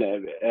mean,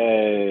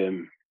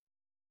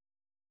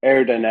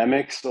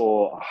 aerodynamics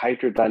or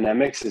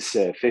hydrodynamics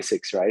is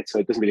physics, right? So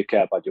it doesn't really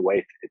care about your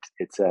weight.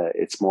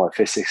 It's more a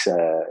physics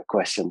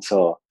question.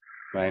 So,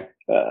 right.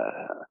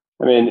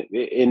 I mean,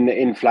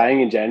 in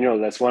flying in general,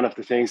 that's one of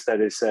the things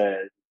that is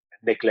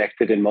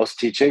neglected in most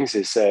teachings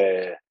is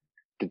the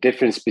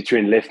difference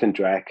between lift and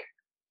drag.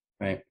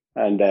 Right.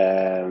 And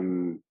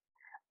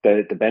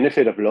the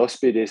benefit of low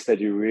speed is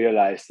that you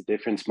realize the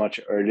difference much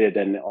earlier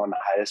than on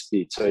higher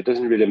speed. So it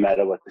doesn't really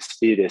matter what the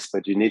speed is,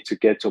 but you need to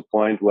get to a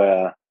point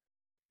where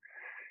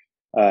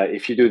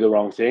if you do the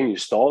wrong thing, you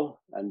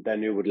stall, and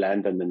then you would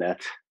land on the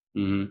net.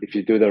 Mm-hmm. If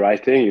you do the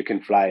right thing, you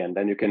can fly, and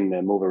then you can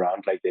move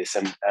around like this.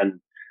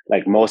 And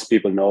like most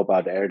people know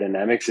about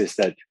aerodynamics is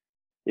that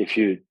if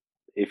you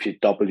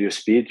double your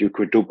speed, you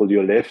quadruple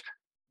your lift.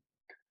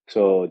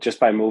 So just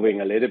by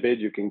moving a little bit,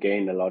 you can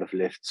gain a lot of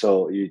lift.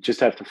 So you just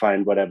have to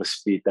find whatever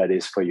speed that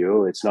is for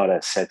you. It's not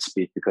a set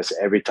speed because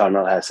every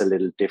tunnel has a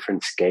little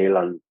different scale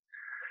on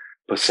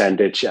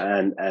percentage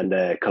and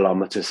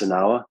kilometers an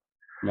hour.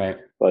 Right.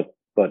 But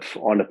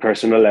on a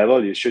personal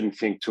level, you shouldn't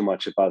think too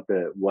much about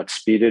what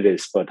speed it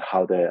is, but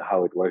how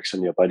it works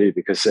on your body,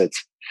 because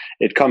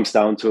it comes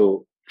down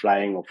to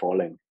flying or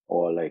falling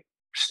or like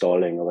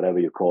stalling or whatever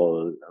you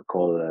call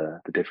the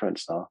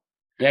difference now.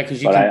 Yeah,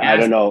 because I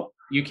don't know.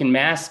 You can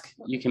mask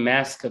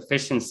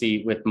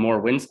efficiency with more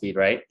wind speed,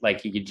 right?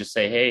 Like you could just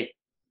say, hey,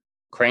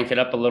 crank it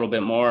up a little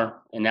bit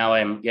more, and now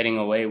I'm getting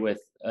away with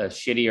a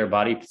shittier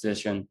body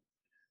position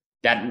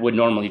that would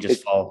normally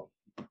just fall.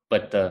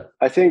 But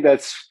I think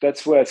that's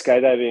where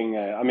skydiving,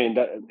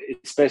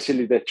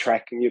 especially the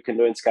tracking you can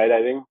do in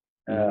skydiving,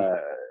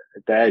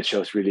 there it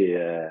shows really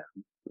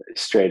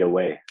straight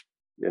away,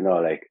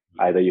 like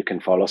either you can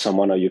follow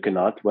someone or you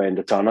cannot. Where in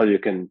the tunnel you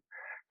can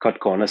cut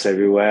corners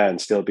everywhere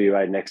and still be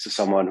right next to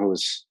someone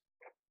who's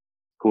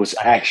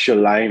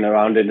actually lying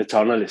around in the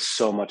tunnel is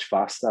so much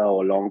faster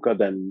or longer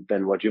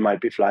than what you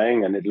might be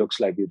flying, and it looks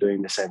like you're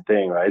doing the same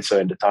thing, right? So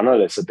in the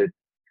tunnel it's a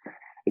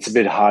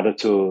bit harder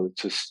to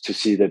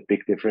see the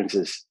big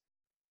differences.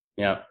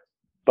 Yeah.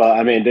 But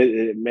I mean,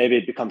 maybe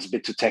it becomes a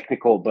bit too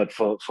technical, but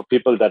for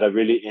people that are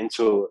really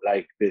into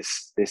like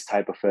this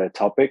type of a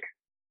topic,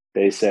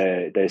 there's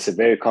a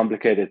very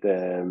complicated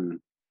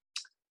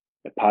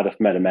part of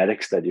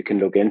mathematics that you can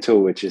look into,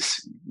 which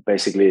is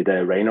basically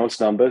the Reynolds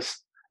numbers,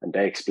 and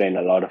they explain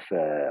a lot of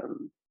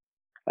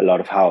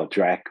how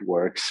drag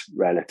works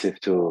relative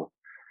to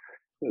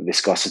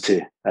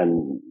viscosity,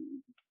 and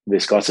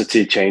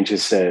viscosity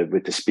changes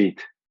with the speed.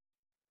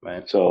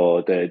 Right.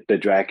 So the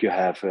drag you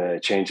have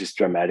changes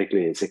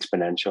dramatically. It's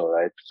exponential,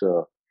 right?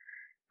 So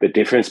the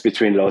difference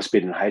between low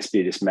speed and high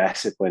speed is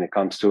massive when it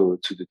comes to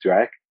the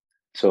drag.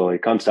 So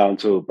it comes down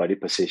to body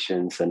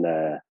positions and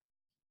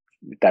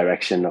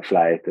direction of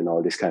flight and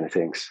all these kind of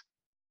things.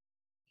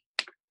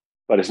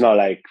 But it's not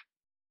like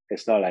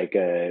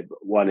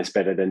one is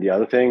better than the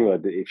other thing.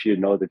 But if you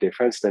know the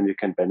difference, then you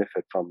can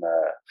benefit from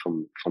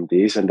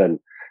these, and then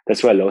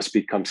that's where low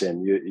speed comes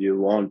in. You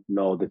won't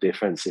know the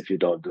difference if you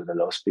don't do the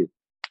low speed.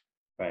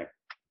 Right.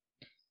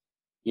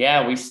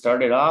 Yeah, we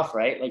started off,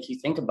 right? Like you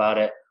think about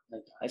it,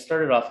 like I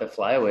started off at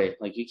flyaway.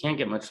 Like you can't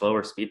get much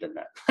lower speed than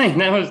that. Like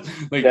that was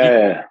like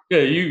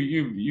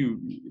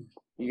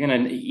you're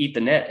gonna eat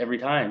the net every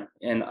time.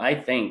 And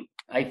I thank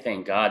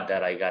God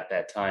that I got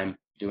that time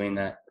doing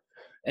that.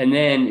 And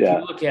then if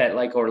you look at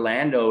like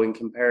Orlando in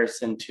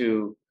comparison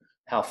to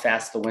how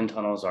fast the wind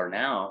tunnels are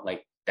now,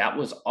 like that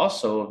was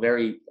also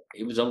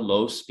it was a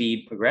low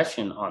speed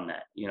progression on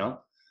that,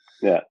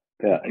 Yeah.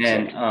 Exactly.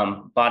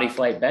 And Body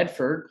Flight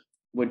Bedford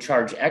would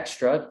charge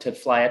extra to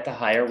fly at the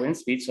higher wind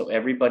speed. So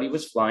everybody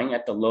was flying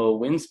at the low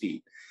wind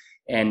speed.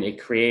 And it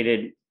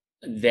created,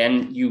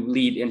 then you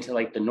lead into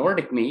like the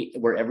Nordic meet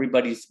where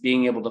everybody's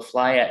being able to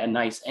fly at a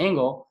nice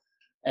angle.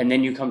 And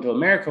then you come to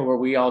America where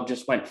we all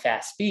just went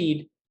fast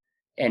speed.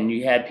 And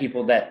you had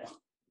people that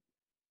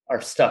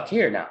are stuck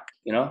here now,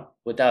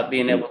 without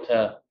being able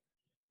to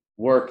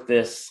work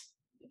this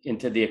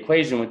into the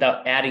equation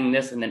without adding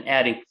this and then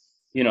adding,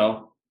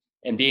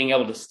 and being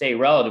able to stay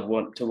relative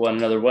to one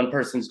another. One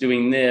person's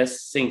doing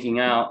this, sinking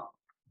out.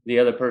 The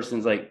other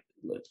person's like,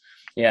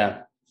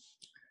 yeah.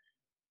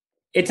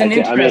 It's an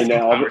interesting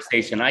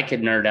conversation. I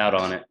could nerd out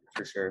on it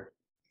for sure.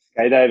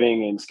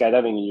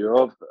 Skydiving in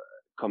Europe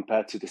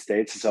compared to the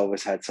States has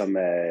always had some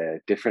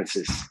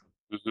differences.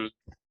 Mm-hmm.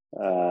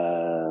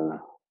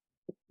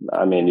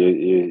 I mean,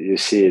 you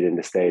see it in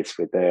the States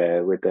with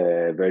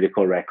the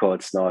vertical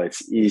records. Now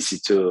it's easy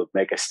to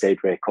make a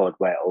state record,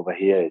 where over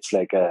here it's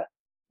like a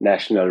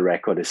national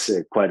record is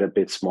quite a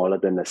bit smaller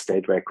than a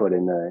state record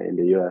in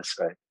the US,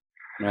 right?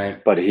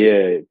 Right. But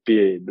here,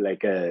 be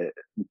like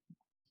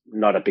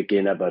not a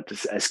beginner, but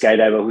a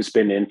skydiver who's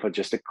been in for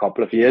just a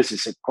couple of years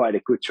is quite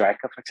a good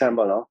tracker, for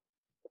example. No?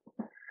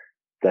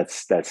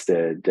 That's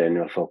the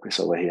general focus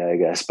over here, I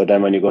guess. But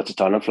then when you go to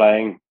tunnel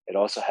flying, it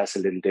also has a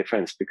little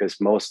difference,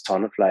 because most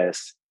tunnel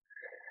flyers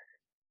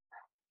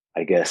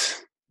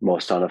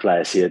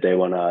here, they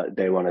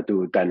wanna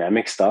do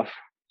dynamic stuff,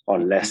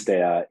 unless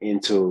they are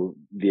into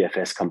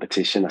VFS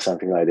competition or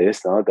something like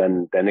this. No,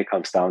 then it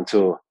comes down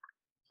to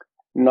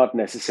not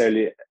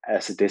necessarily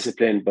as a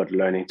discipline, but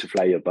learning to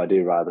fly your body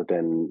rather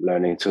than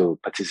learning to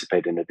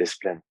participate in a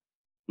discipline.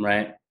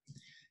 Right,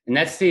 and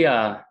that's the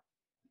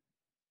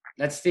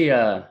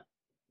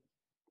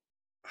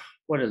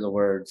what are the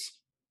words?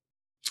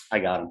 I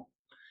got them.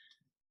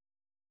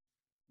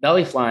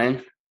 Belly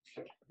flying.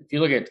 If you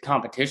look at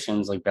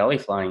competitions, like belly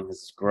flying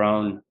has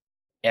grown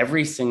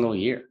every single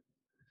year.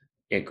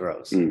 It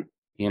grows,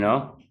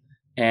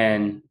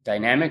 and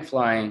dynamic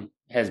flying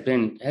has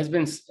been,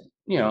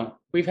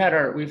 we've had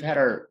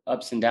our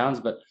ups and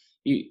downs, but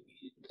to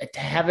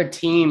have a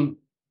team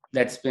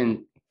that's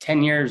been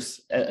 10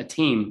 years, a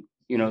team,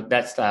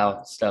 that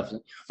style stuff,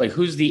 like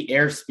who's the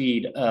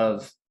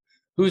Hayabusa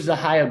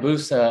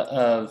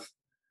of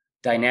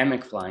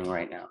dynamic flying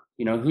right now?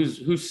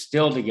 Who's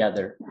still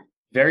together,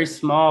 very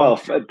small.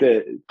 Well,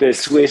 the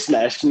Swiss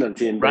national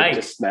team, they Right.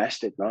 just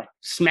smashed it, no?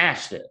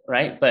 Smashed it,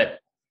 right? But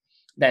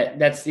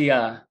that's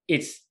the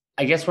it's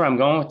I guess where I'm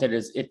going with it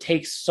is it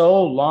takes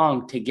so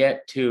long to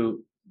get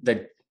to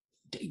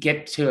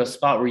a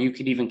spot where you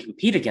could even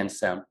compete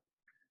against them,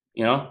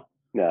 you know?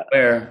 Yeah.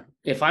 Where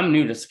if I'm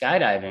new to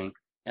skydiving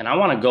and I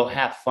want to go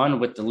have fun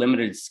with the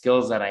limited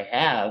skills that I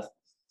have,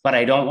 but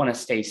I don't want to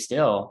stay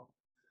still,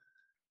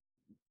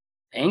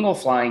 angle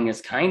flying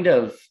is kind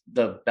of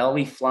the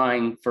belly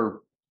flying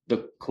for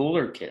the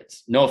cooler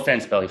kids. No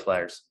offense, belly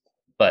flyers,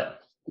 but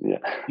Yeah.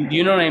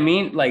 you know what I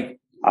mean? Like,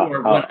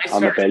 or when I I'm a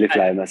started belly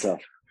flyer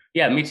myself.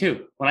 yeah, me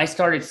too. When I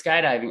started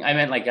skydiving, I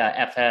meant like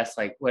FS.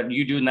 Like, what are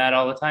you doing that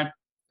all the time?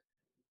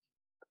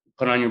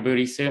 Put on your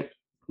booty suit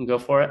and go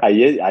for it. I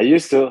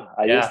used to.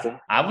 I used to.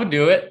 I would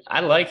do it. I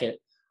like it.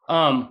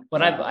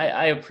 But Yeah.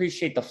 I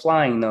appreciate the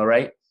flying though,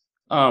 right?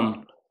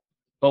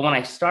 But when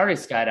I started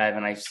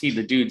skydiving, I see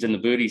the dudes in the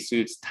booty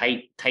suits,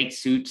 tight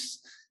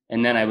suits,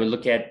 and then I would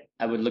look at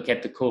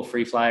the cool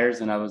free flyers,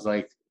 and I was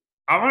like,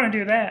 I want to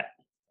do that,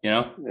 you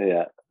know.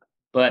 Yeah.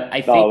 But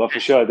I think No, but for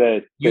sure,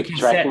 the you can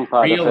tracking set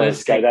part of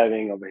realistic-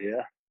 skydiving over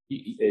here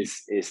y-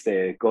 is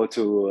the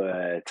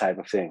go-to type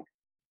of thing.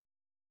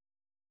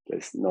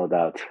 There's no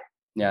doubt.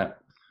 yeah,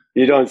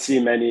 You don't see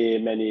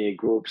many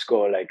groups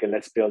go like,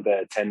 let's build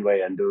a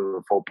 10-way and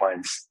do 4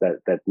 points.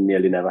 That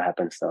nearly never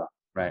happens now.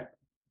 right.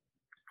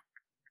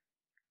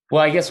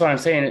 Well, I guess what I'm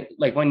saying,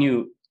 like when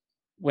you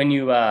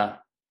have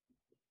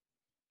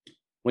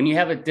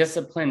a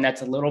discipline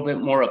that's a little bit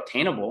more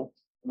obtainable,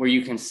 where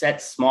you can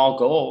set small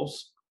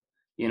goals,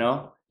 you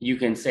know, you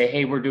can say,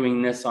 hey, we're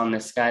doing this on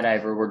this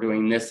skydive, we're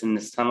doing this in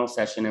this tunnel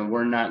session, and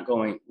we're not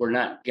going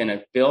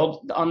to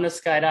build on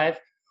this skydive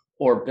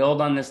or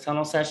build on this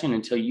tunnel session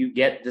until you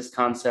get this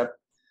concept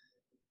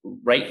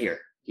right here,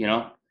 you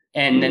know.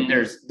 And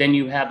then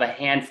you have a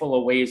handful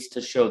of ways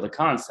to show the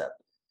concept,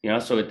 you know,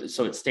 so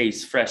it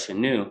stays fresh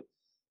and new.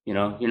 You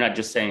know, you're not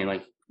just saying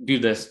like, do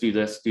this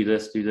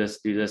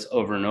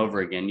over and over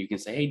again. You can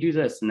say, hey, do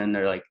this. And then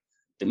they're like,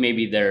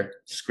 maybe their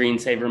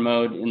screensaver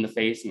mode in the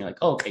face. And you're like,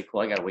 oh, okay, cool.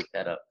 I got to wake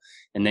that up.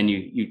 And then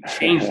you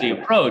change the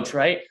approach,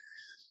 right?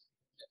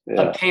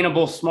 Yeah.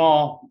 Obtainable,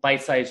 small,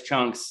 bite-sized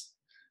chunks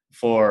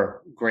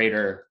for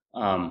greater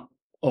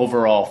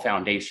overall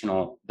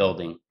foundational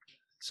building,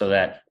 so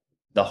that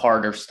the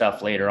harder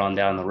stuff later on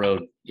down the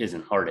road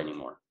isn't hard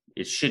anymore.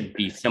 It should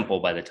be simple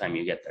by the time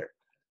you get there.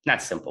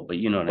 Not simple, but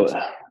you know what I'm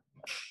saying.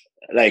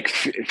 Like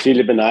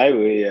Philip and I,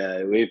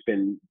 we've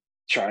been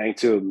trying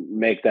to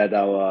make that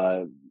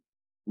our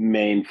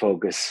main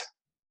focus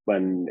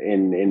when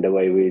in the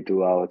way we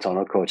do our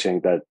tunnel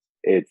coaching, that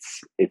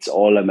it's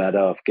all a matter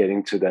of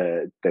getting to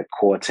the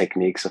core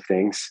techniques of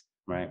things,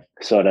 right?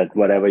 So that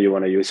whatever you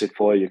want to use it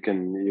for, you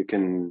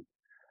can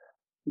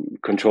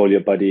control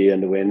your body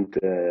and the wind,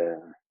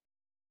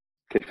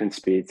 different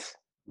speeds.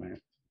 Right.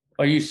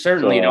 Well, you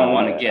certainly don't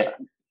want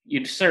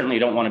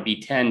to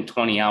be 10,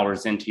 20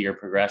 hours into your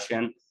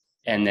progression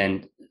and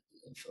then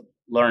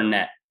learn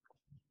that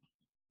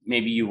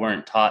maybe you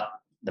weren't taught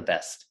the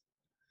best,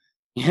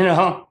 you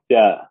know?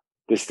 Yeah,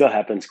 this still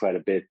happens quite a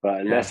bit,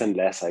 but less and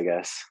less, I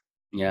guess.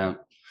 Yeah.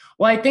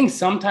 Well, I think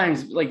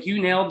sometimes, like, you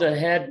nailed the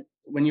head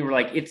when you were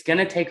like, it's going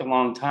to take a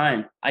long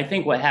time. I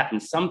think what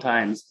happens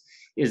sometimes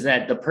is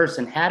that the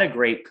person had a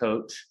great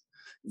coach.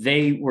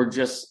 They were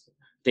just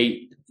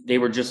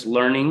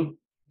learning,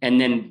 and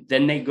then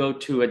they go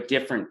to a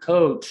different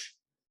coach,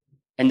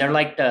 and they're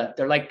like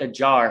the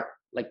jar,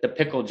 like the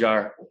pickle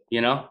jar,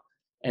 you know.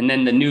 And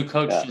then the new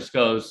coach just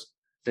goes.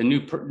 The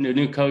new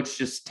coach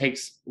just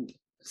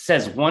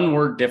says one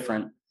word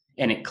different,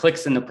 and it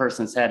clicks in the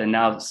person's head, and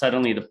now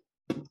suddenly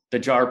the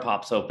jar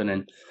pops open,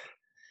 and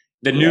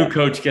the new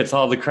coach gets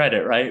all the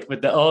credit, right?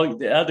 With the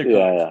other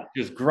coach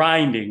just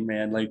grinding,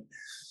 man, like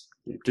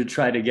to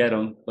try to get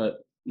them.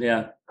 But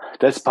yeah,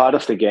 that's part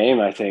of the game,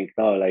 I think.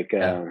 No, like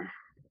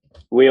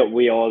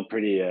we all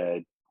pretty.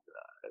 I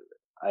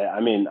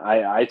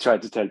try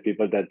to tell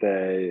people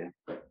that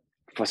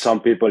for some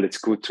people it's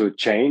good to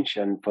change,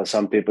 and for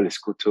some people it's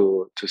good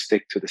to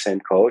stick to the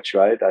same coach,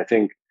 right? I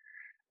think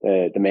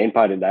the main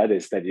part in that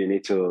is that you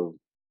need to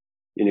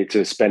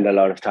spend a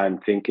lot of time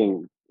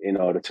thinking in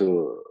order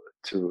to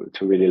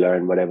really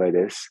learn whatever it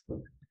is,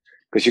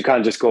 because you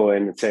can't just go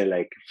in and say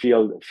like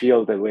feel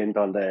the wind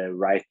on the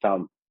right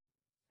thumb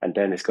and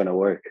then it's going to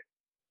work,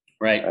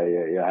 right?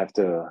 You have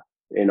to,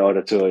 in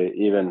order to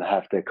even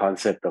have the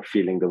concept of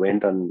feeling the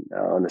wind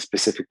on a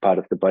specific part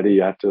of the body,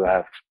 you have to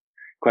have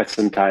quite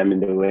some time in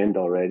the wind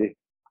already.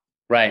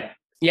 Right.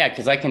 Yeah,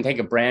 because I can take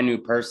a brand new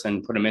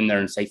person, put them in there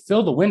and say,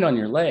 feel the wind on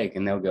your leg.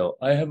 And they'll go,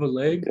 I have a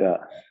leg? Yeah.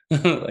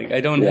 Like,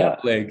 I don't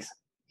have legs.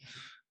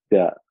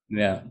 Yeah.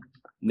 Yeah.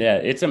 Yeah,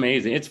 it's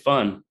amazing. It's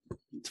fun.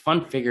 It's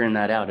fun figuring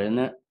that out, isn't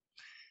it?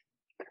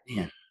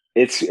 Yeah.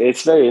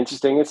 It's very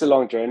interesting. It's a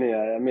long journey.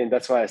 I mean,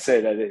 that's why I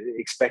say that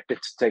expect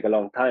it to take a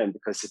long time,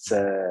 because it's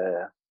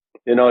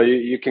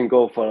you can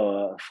go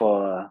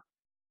for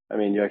I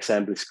mean, your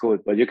example is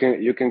good, but you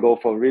can go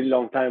for a really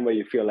long time where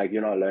you feel like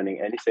you're not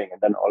learning anything, and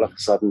then all of a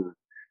sudden,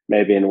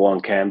 maybe in one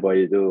camp where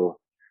you do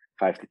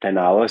 5 to 10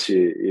 hours,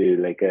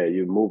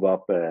 you move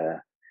up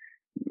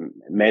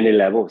many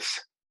levels.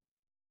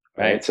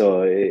 Right.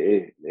 So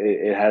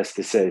it has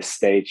this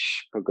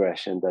stage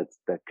progression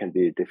that can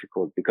be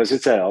difficult because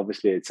it's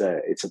obviously it's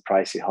a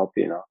pricey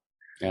hobby,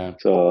 Yeah.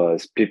 So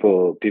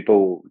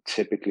people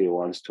typically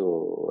wants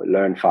to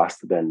learn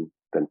faster than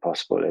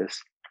possible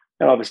is,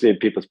 and obviously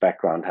people's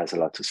background has a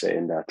lot to say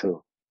in that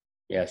too.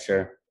 Yeah,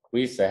 sure.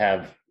 We used to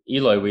have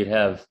Eloy. We'd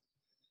have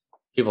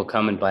people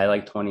come and buy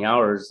like 20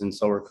 hours, and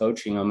so we're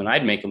coaching them, and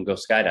I'd make them go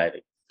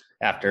skydiving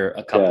after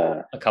a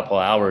couple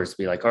hours.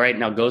 Be like, all right,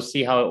 now go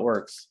see how it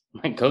works.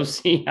 Like,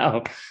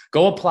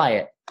 go apply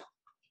it.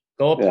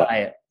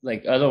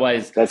 Like,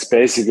 otherwise, that's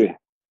basically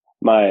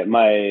my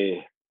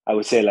I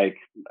would say, like,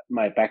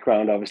 my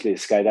background obviously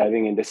is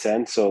skydiving in the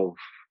sense of,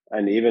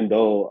 and even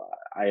though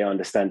I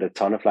understand that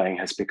tunnel flying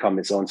has become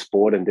its own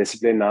sport and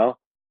discipline now,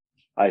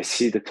 I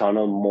see the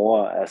tunnel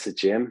more as a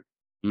gym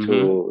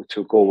to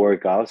go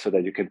work out so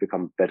that you can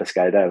become a better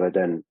skydiver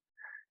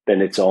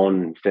than its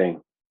own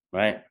thing.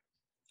 Right.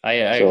 So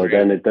agree.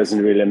 Then it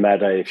doesn't really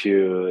matter if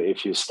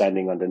you're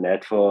standing on the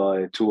net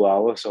for 2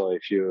 hours or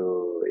if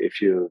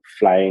you're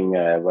flying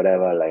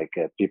whatever. Like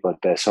people,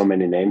 there's so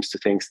many names to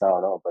things now.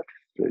 No, but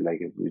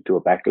like if you do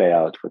a back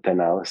layout for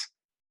 10 hours,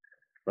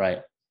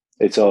 right?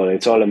 It's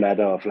all a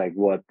matter of like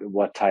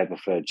what type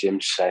of gym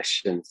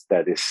sessions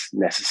that is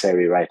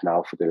necessary right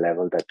now for the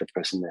level that the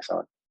person is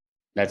on.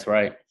 That's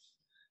right.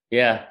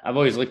 Yeah, I've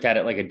always looked at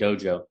it like a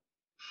dojo,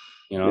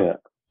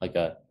 like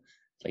a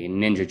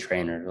ninja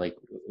trainer, like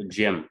a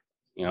gym,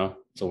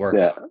 it's a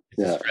workout.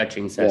 It's a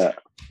stretching session.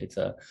 It's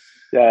a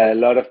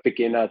lot of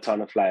beginner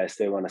tunnel flyers,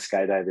 they want to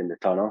skydive in the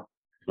tunnel.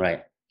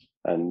 Right.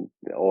 And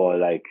or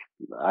like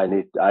I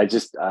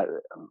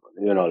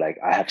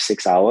have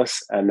 6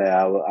 hours and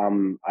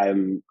I'm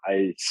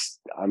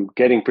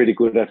getting pretty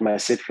good at my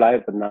sit fly,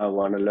 but now I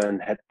want to learn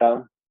head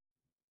down.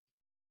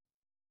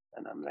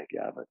 And I'm like,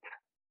 yeah, but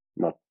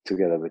not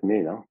together with me,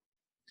 no?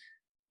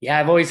 Yeah,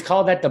 I've always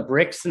called that the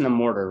bricks and the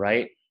mortar,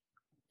 right?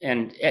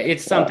 And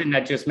it's something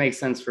that just makes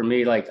sense for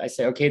me. Like I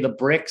say, okay, the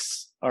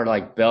bricks are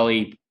like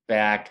belly,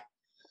 back,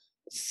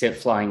 sit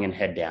flying, and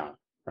head down,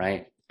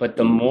 right? But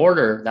the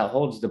mortar that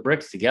holds the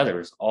bricks together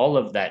is all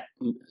of that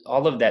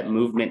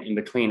movement in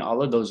between,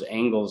 all of those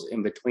angles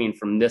in between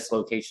from this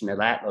location to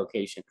that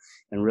location,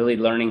 and really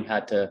learning how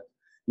to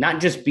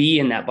not just be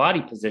in that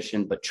body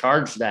position, but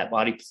charge that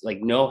body,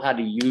 like know how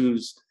to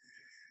use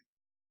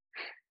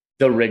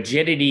the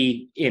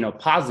rigidity in a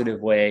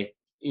positive way,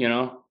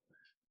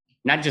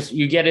 not just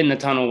you get in the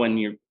tunnel when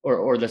you're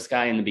or the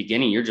sky in the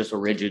beginning, you're just a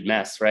rigid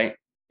mess, right?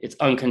 It's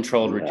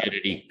uncontrolled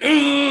rigidity.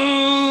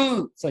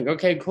 It's like,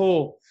 okay,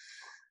 cool.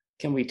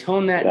 Can we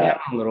tone that down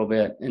a little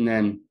bit and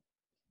then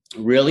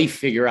really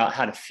figure out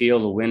how to feel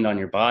the wind on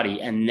your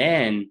body? And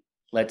then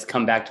let's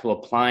come back to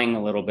applying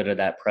a little bit of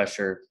that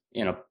pressure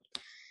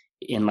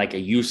in like a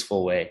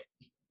useful way,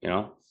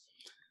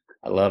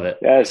 I love it.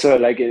 Yeah. So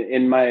like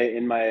in my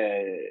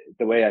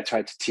the way I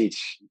try to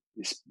teach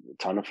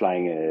tunnel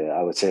flying,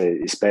 I would say,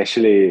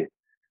 especially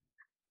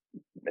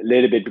a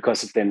little bit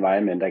because of the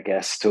environment, I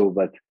guess too,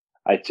 but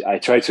I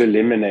try to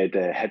eliminate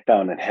head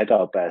down and head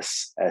up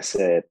as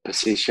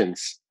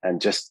positions and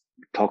just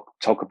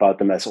talk about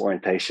them as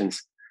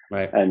orientations,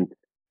 right? And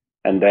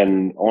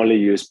then only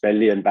use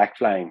belly and back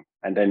flying,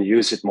 and then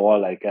use it more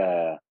like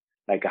a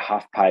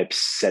half pipe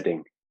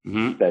setting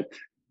that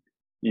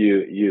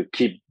you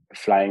keep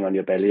flying on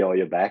your belly or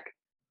your back,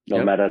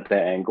 no matter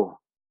the angle.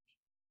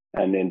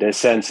 And in this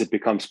sense, it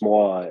becomes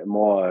more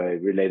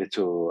related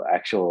to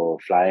actual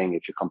flying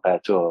if you compare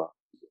to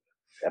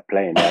a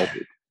plane, right?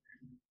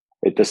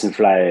 It doesn't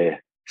fly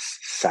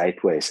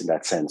sideways in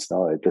that sense.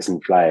 No, it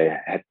doesn't fly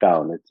head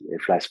down.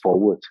 It flies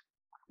forward.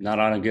 Not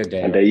on a good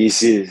day. And the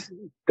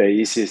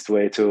easiest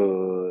way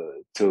to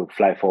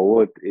fly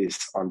forward is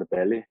on the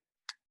belly,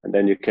 and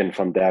then you can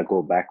from there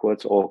go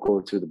backwards or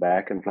go to the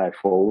back and fly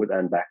forward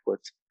and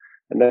backwards,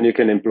 and then you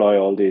can employ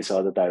all these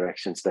other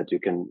directions that you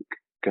can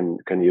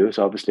use,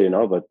 obviously,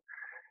 but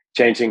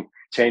changing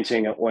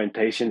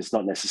orientation is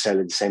not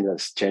necessarily the same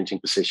as changing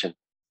position.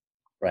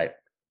 Right.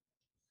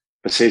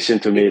 Position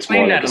to me is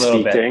more like a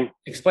speed thing.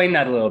 Explain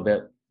that a little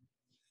bit,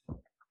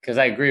 because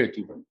I agree with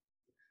you.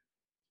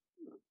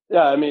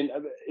 Yeah, I mean,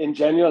 in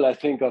general, I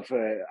think of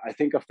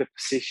the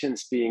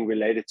positions being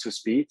related to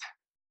speed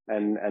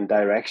and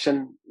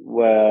direction,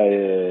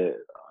 where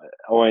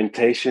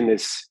orientation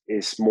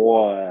is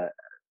more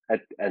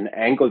at an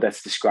angle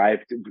that's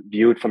described,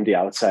 viewed from the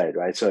outside,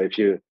 right? So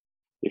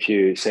if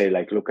you say,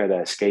 like, look at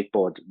a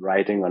skateboard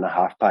riding on a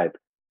half pipe,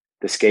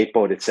 the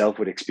skateboard itself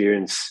would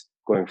experience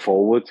going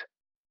forward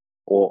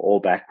or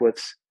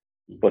backwards,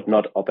 but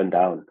not up and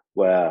down,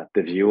 where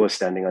the viewer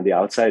standing on the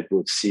outside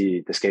would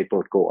see the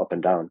skateboard go up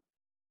and down.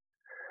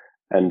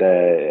 And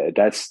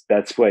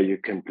that's where you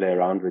can play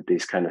around with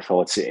these kind of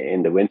thoughts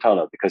in the wind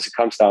tunnel, because it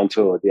comes down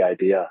to the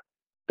idea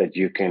that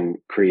you can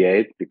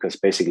create, because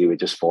basically we're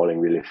just falling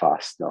really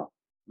fast now.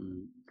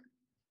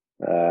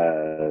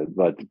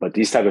 But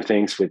these type of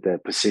things with the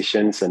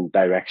positions and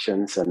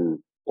directions and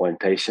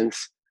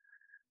orientations,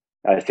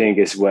 I think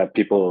is where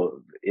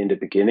people in the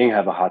beginning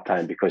have a hard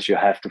time, because you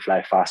have to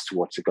fly fast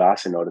towards the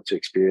glass in order to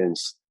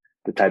experience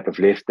the type of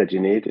lift that you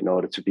need in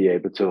order to be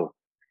able to,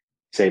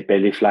 say,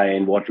 belly fly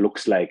in what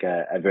looks like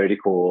a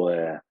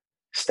vertical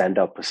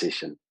stand-up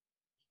position.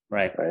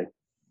 Right.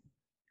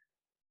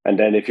 And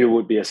then if you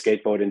would be a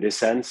skateboard in this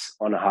sense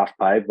on a half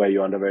pipe where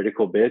you're on the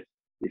vertical bit,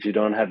 if you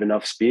don't have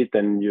enough speed,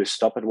 then you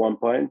stop at one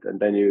point and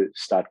then you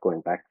start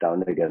going back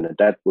down again. And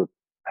that would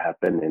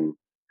happen in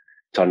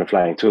tunnel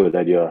flying too,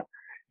 that you're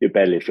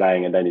belly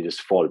flying and then you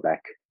just fall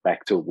back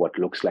to what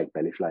looks like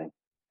belly flying,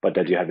 but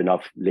that you have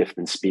enough lift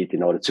and speed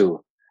in order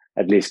to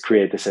at least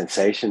create the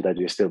sensation that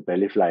you're still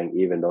belly flying,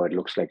 even though it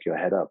looks like you're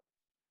head up.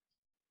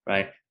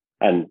 Right.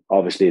 And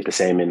obviously the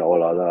same in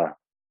all other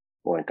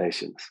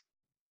orientations.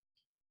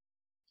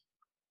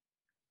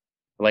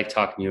 I like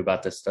talking to you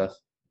about this stuff,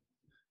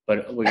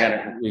 but we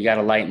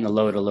gotta lighten the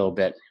load a little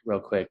bit real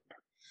quick.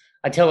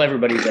 I tell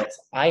everybody this,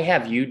 I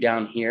have you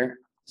down here.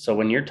 So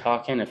when you're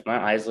talking, if my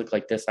eyes look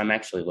like this, I'm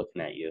actually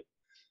looking at you,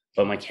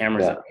 but my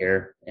camera's up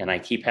here and I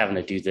keep having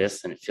to do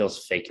this and it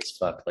feels fake as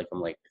fuck. Like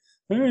I'm like,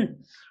 all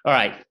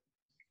right.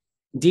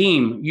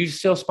 Deem, you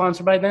still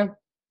sponsored by them? Were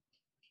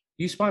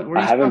you sponsored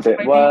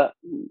by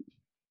Deem?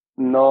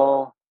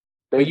 No.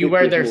 But you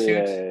wear their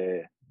suits?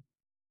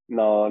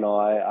 No,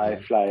 I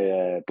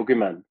fly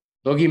Boogeyman.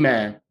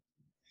 Boogeyman.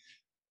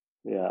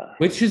 Yeah.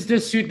 Which is the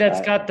suit that's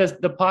got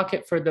the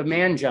pocket for the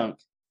man junk?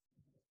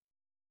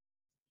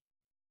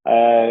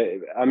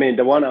 I mean,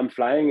 the one I'm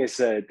flying is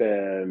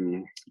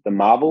the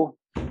Marvel.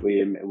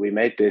 We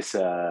made this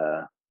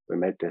some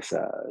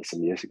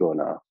years ago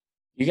now.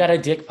 You got a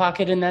dick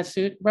pocket in that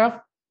suit, bro?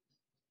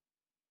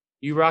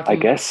 You rocking? I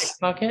guess. Dick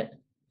pocket.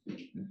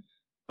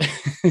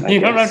 You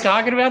know what I'm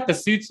talking about? The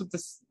suits with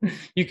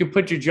you can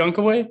put your junk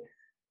away.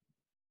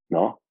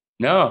 No.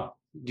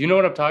 Do you know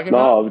what I'm talking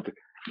about?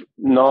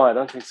 No, I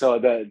don't think so.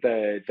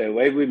 The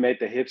way we made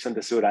the hips on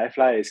the suit I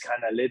fly is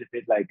kind of a little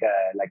bit like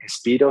a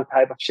Speedo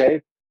type of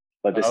shape,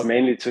 but it's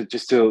mainly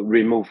to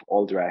remove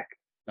all drag.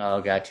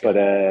 Oh, gotcha. But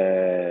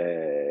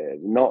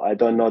no, I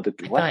don't know the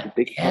dick pocket.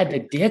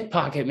 The dick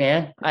pocket,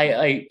 man.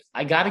 I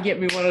got to get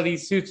me one of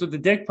these suits with the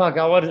dick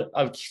pocket.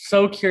 I'm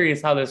so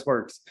curious how this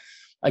works.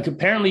 Like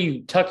apparently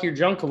you tuck your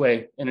junk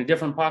away in a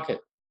different pocket,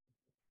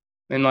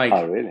 and like,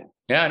 oh really?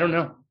 Yeah, I don't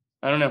know.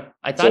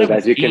 I thought so it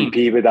was that you can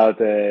pee without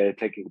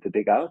taking the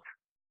dick out.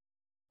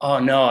 Oh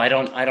no, I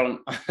don't. I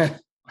don't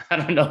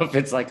know if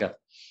it's like an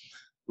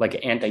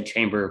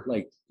anti-chamber,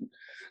 like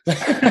you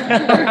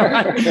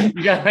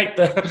got like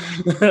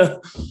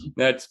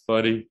that's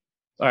funny.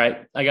 All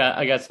right, I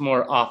got some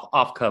more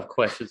off cuff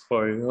questions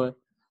for you.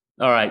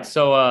 All right,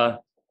 so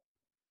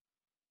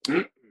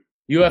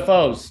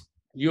UFOs,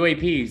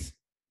 UAPs,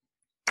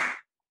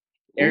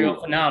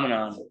 aerial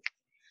phenomenon.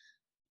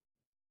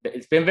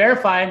 It's been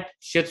verified.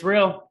 Shit's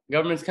real.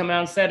 Government's come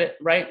out and said it,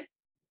 right?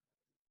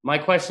 My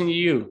question to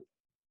you,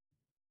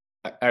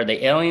 are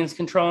the aliens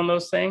controlling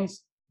those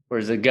things? Or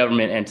is the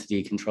government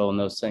entity controlling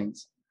those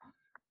things?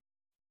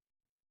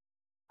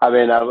 I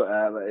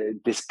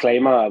mean,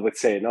 disclaimer, I would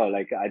say, no,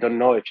 like, I don't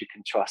know if you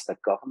can trust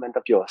that government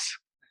of yours.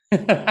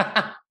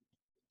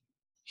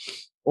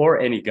 Or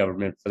any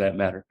government for that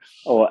matter.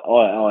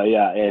 Or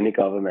yeah, any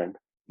government.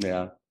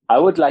 Yeah. I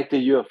would like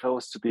the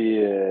UFOs to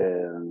be...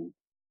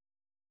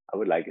 I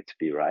would like it to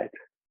be right.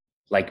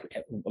 Like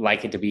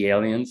it to be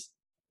aliens?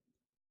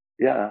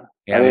 Yeah.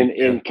 I mean,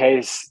 in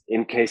case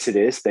it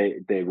is,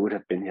 they would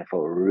have been here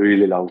for a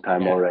really long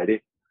time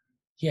already.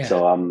 Yeah.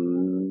 So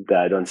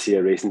I don't see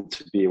a reason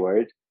to be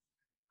worried.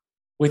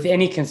 With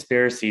any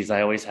conspiracies,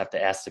 I always have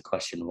to ask the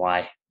question,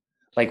 why?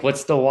 Like,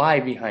 what's the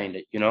why behind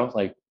it? You know,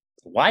 like,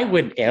 why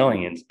would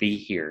aliens be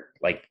here?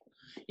 Like,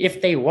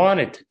 if they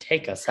wanted to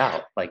take us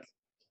out, like,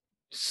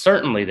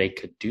 certainly they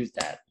could do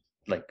that.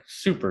 Like,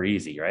 super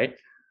easy, right?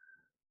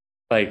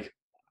 Like,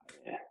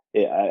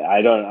 yeah,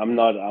 I'm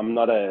not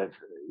a,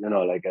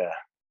 like a...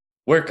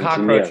 We're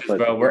cockroaches,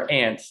 bro. We're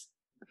ants.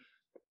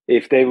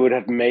 If they would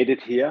have made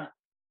it here,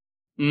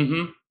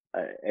 mm-hmm.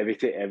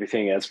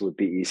 Everything else would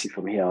be easy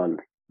from here on,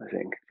 I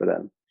think, for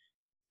them.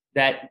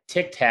 That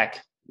Tic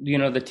Tac,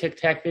 the Tic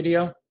Tac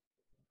video?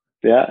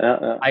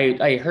 Yeah.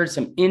 I heard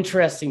some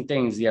interesting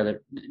things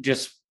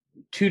just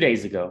 2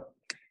 days ago.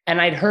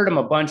 And I'd heard them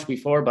a bunch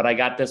before, but I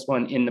got this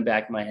one in the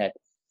back of my head.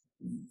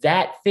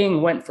 That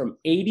thing went from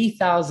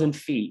 80,000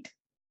 feet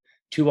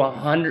to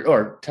 100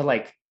 or to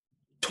like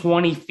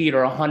 20 feet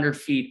or 100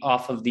 feet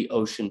off of the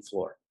ocean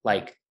floor,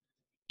 like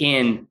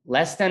in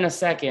less than a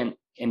second,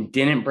 and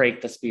didn't break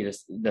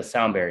the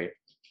sound barrier.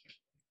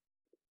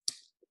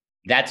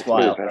 That's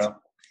wild, bro.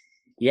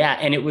 Yeah,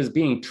 and it was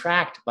being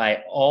tracked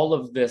by all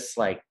of this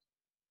like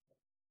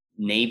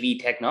Navy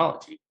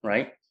technology,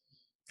 right?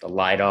 The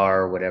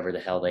LiDAR, or whatever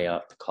the hell they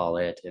call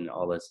it, and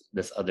all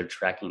this other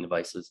tracking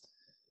devices.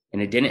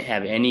 And it didn't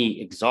have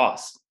any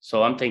exhaust.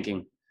 So I'm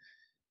thinking,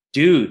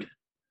 dude,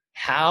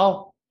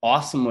 how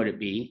awesome would it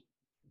be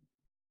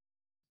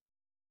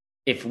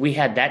if we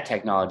had that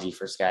technology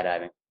for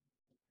skydiving?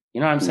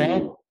 You know what I'm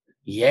saying?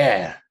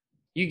 Yeah.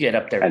 You get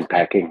up there. And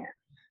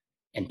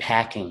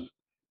packing.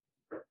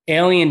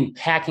 alien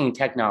packing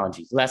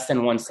technology, less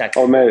than 1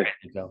 second. Oh man,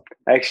 to go.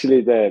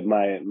 actually,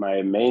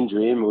 my main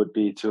dream would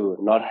be to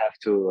not have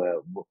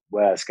to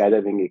wear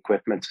skydiving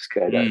equipment to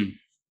skydive.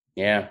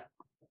 Yeah.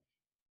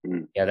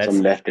 Yeah, that's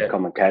some left to legit.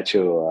 come and catch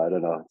you, or I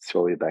don't know,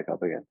 throw you back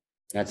up again.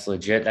 That's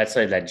legit. That's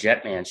why that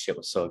Jetman shit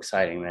was so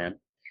exciting, man.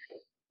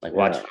 Like Yeah.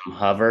 watching him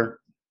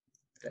hover.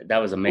 That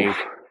was amazing. Oof.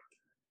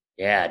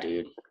 Yeah,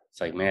 dude. It's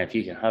like, man, if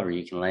you can hover,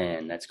 you can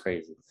land. That's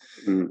crazy.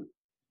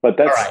 But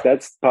All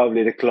that's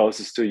probably the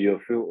closest to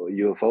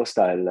UFO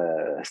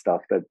style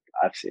stuff that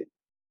I've seen.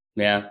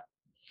 Yeah.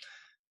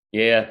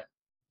 Yeah.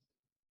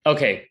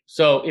 Okay.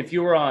 So if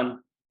you were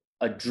on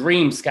a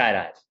dream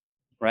skydive,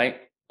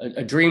 right?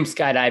 A dream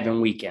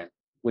skydiving weekend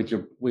with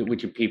your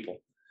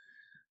people,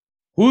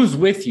 who's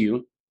with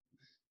you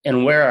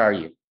and where are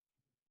you?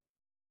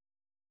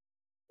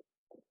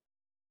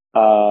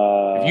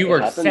 If you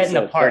were setting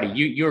a party,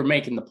 you were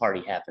making the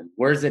party happen.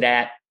 Where's it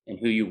at and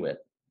who you with?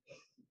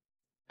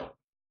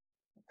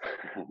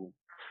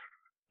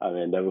 I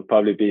mean, that would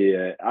probably be.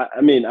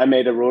 I mean, I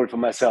made a rule for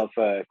myself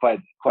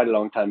quite a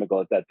long time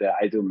ago that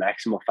I do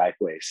maximum 5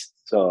 ways.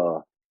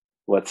 So,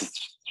 what's a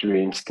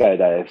dream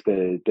skydive?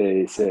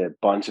 There's a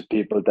bunch of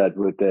people that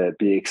would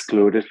be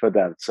excluded for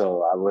that.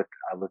 So I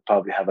would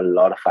probably have a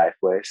lot of 5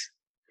 ways.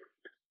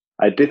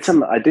 I did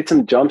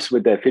some jumps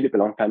with Philip a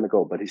long time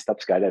ago, but he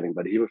stopped skydiving.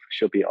 But he would for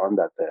sure be on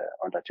that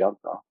jump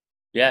now.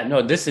 Yeah,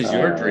 no, this is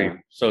your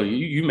dream. So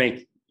you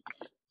make.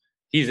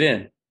 He's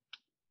in.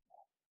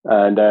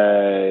 And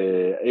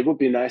it would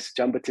be nice to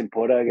jump at Tim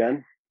Porter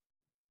again,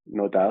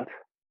 no doubt.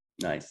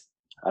 Nice.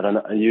 I don't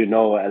know. You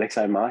know Alex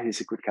Aymar, he's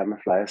a good camera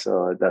flyer,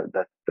 so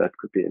that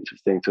could be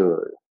interesting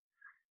to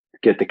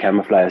get the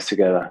camera flyers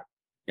together.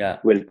 Yeah.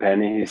 Will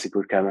Penny, he's a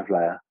good camera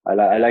flyer.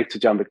 I like to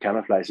jump at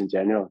camera flyers in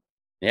general.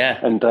 Yeah.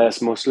 Andreas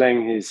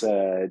Musling, he's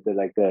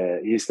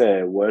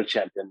the world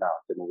champion now,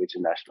 the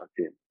Norwegian national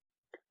team.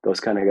 Those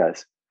kind of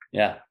guys.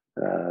 Yeah.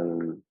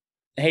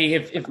 Hey,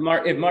 if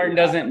Martin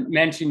doesn't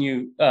mention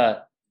you,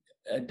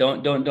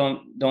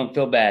 don't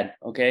feel bad,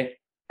 okay?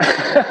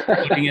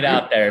 Keeping it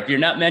out there. If you're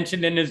not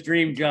mentioned in his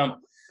dream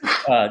jump,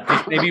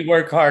 just maybe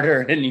work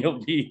harder and you'll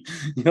be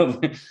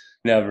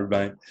never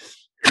mind.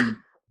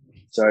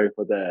 Sorry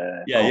for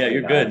the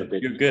you're good.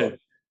 You're good.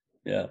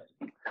 Yeah.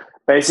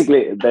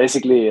 Basically,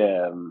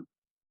 I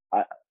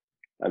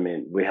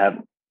mean,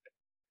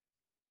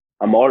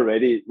 I'm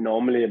already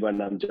normally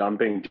when I'm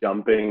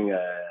jumping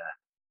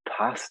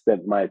past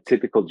my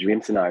typical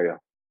dream scenario.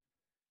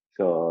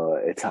 So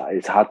it's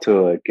hard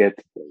to get,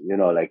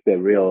 like the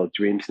real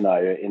dream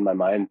scenario in my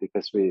mind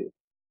because I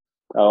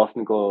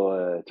often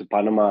go to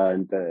Panama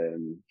and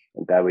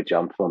there we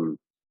jump from.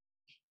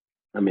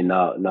 I mean,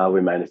 now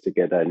we managed to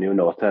get a new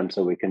Northam,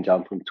 so we can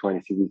jump from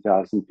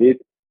 26,000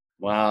 feet.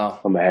 Wow.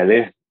 From a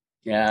heli.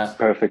 Yeah.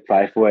 Perfect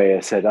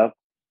 5-way setup.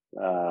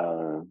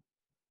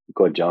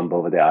 Go jump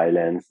over the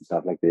islands and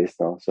stuff like this.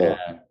 No? So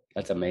yeah,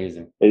 that's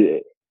amazing.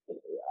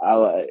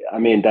 I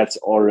mean, that's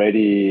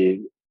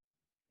already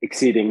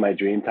exceeding my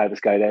dream type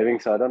of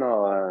skydiving. So I don't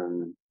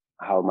know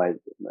how my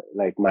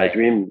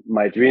dream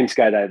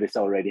skydive is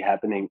already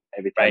happening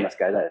every time I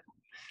skydive.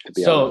 To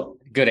be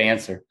honest. Good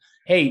answer.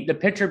 Hey, the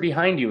picture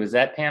behind you, is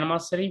that Panama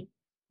City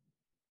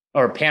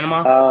or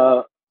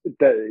Panama?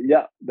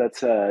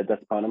 That's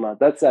Panama.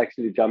 That's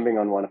actually jumping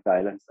on one of the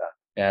islands.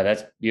 Yeah,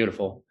 that's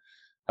beautiful.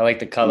 I like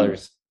the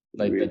colors,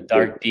 like really the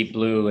dark deep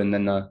blue and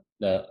then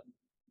the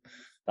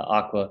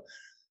aqua.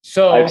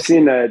 So I've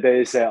seen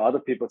there's other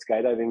people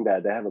skydiving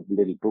there. They have a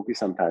little bookie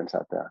sometimes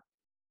out there.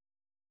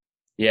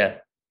 Yeah,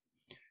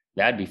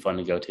 that'd be fun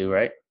to go to,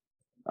 right?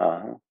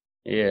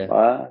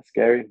 Yeah.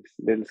 Scary. It's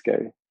a little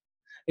scary.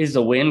 Is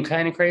the wind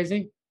kind of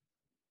crazy?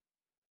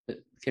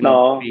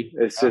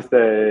 It's just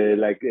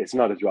it's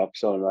not a drop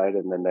zone, right?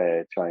 And then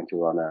they're trying to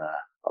run a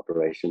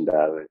operation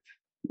there with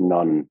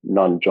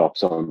non-drop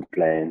zone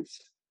planes.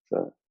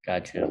 So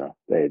gotcha.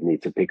 They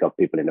need to pick up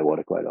people in the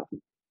water quite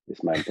often.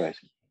 It's my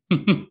impression.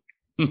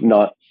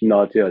 not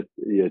your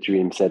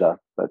dream setup,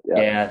 but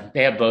yeah,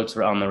 they have boats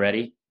on the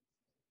ready.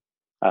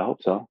 I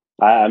hope so.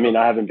 I mean,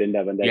 I haven't been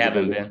there. When you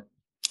haven't been?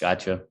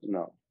 Gotcha.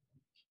 No.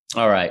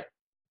 All right.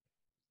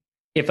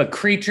 If a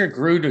creature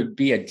grew to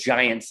be a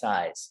giant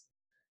size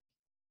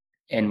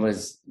and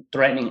was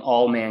threatening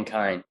all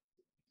mankind,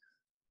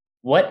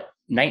 what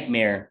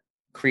nightmare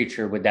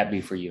creature would that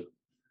be for you?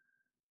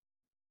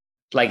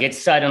 Like it's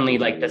suddenly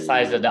like the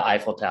size of the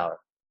Eiffel Tower.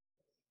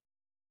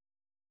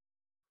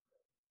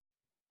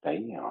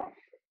 Damn.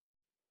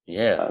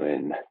 Yeah. I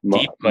mean,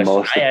 deep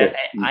questions.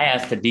 I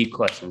asked the deep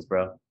questions,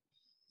 bro.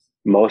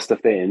 Most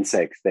of the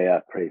insects, they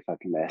are pretty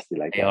fucking nasty.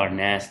 Like they are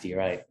nasty,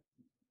 right?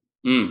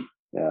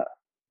 Yeah.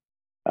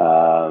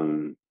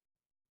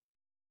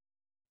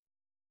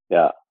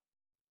 Yeah.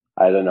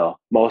 I don't know.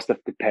 Most of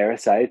the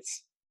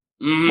parasites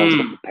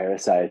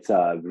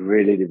are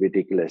really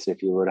ridiculous.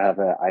 If you would have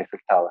an Eiffel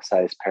Tower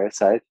sized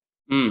parasite,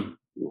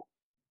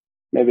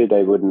 maybe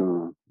they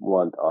wouldn't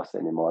want us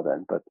anymore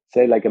then. But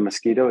say like a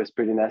mosquito is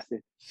pretty nasty.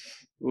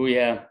 Oh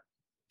yeah.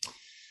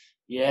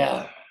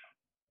 Yeah.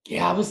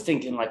 Yeah, I was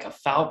thinking like a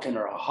falcon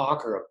or a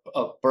hawk or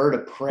a bird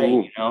of prey,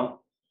 Ooh, you know,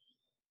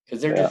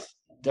 because yeah.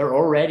 they're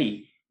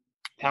already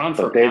pound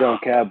for But they pound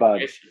don't care about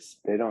vicious.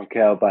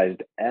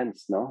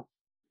 ants, no?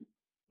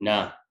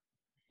 Nah,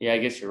 yeah, I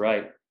guess you're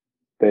right.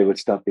 They would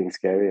stop being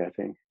scary, I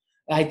think.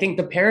 I think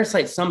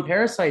some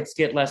parasites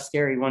get less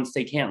scary once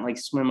they can't like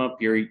swim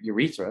up your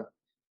urethra,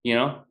 you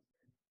know?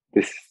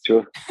 This is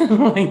true.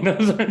 Like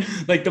those are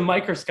like the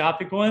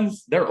microscopic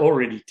ones, they're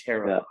already Yeah.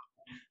 terrible.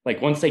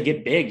 Like once they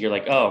get big, you're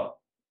like, oh,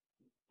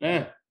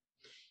 eh.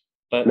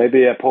 But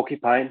Maybe a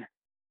porcupine.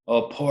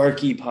 a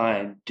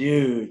porcupine,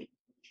 dude.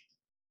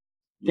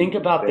 Think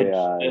about They the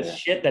are.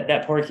 shit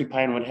that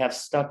porcupine would have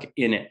stuck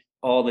in it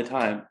all the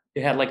time.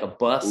 It had like a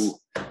bus, Ooh,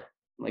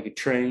 like a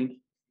train.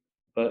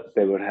 But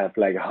they would have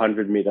like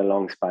 100-meter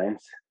long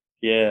spines.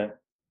 yeah,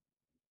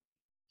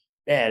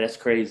 that's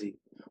crazy.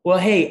 Well,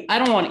 hey, I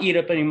don't want to eat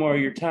up any more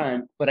of your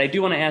time, but I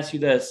do want to ask you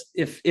this: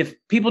 if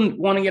people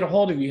want to get a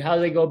hold of you, how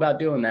do they go about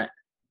doing that?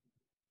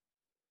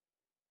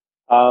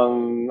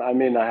 I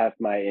mean, I have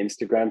my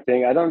Instagram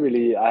thing. I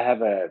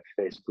have a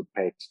Facebook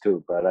page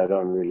too, but I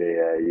don't really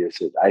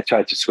use it. I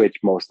try to switch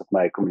most of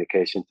my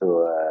communication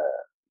to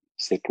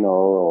Signal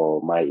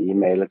or my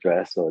email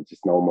address or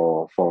just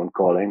normal phone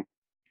calling.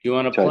 You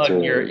want to Try plug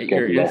to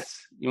get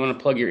less. you want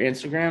to plug your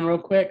Instagram real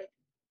quick?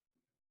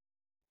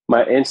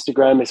 My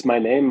Instagram is my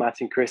name,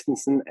 Martin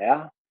Christensen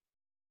R.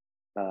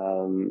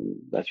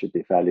 That should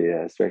be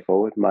fairly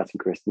straightforward. Martin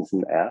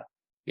Christensen R.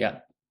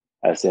 Yeah.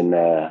 As in,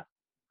 the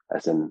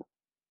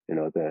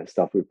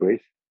stuff we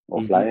breathe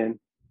or fly in.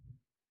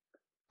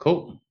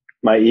 Cool.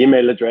 My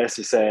email address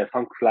is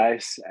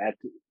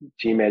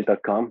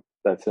funkflies@gmail.com.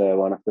 That's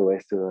one of the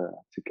ways to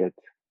get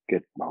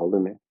a hold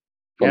of me.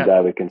 From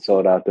there, we can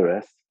sort out the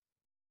rest.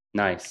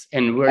 Nice.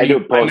 And where I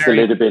do post a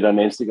little bit on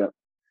Instagram.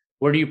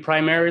 Where do you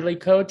primarily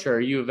coach, or are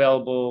you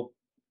available?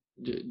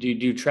 Do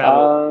you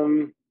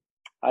travel?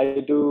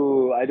 I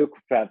do a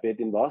fair bit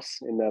in Voss,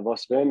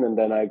 Voss Wien, and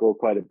then I go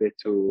quite a bit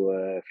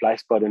to Fly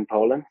Spot in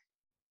Poland.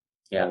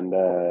 Yeah. And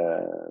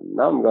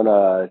now I'm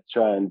gonna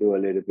try and do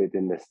a little bit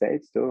in the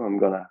States too. I'm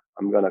gonna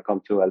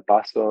come to El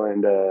Paso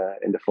in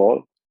the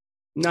fall.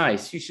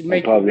 Nice. You should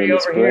make your way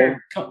over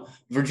here. Come,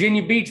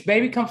 Virginia Beach,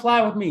 baby, come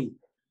fly with me.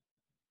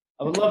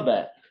 I would love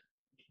that.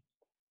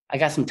 I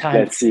got some time.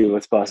 Let's see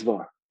what's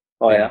possible.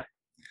 Oh yeah.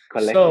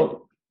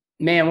 So,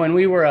 man, when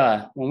we were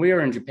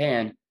in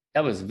Japan,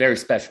 that was very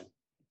special.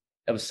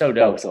 That was so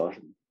dope. That was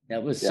awesome.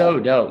 That was so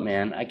dope,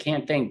 man. I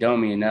can't thank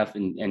Domi enough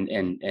and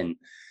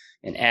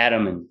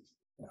Adam and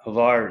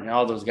Havar and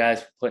all those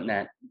guys for putting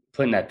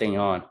that thing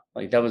on.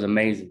 Like that was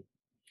amazing.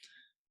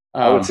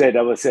 I would say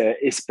that was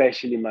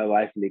especially my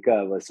wife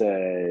Nika was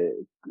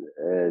doing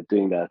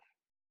that.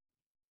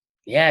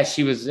 Yeah,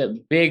 she was a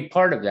big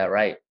part of that,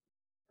 right?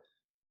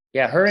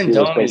 Yeah, her and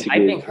Domi.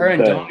 I think her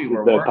and Domi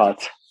were working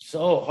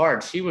so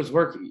hard. She was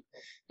working.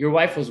 Your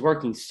wife was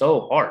working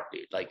so hard,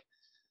 dude. Like,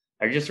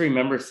 I just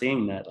remember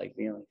seeing that, like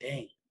being like,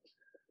 "Dang,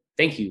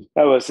 thank you."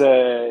 That was.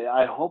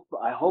 I hope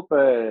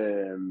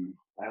other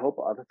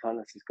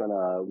tunnels is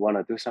gonna want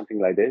to do something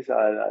like this.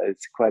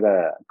 It's quite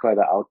a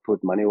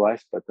output money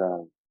wise, but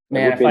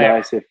man, it would be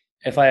nice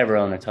if I ever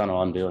own a tunnel,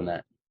 I'm doing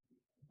that.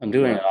 I'm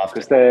doing it often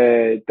because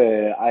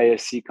the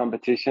ISC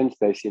competitions,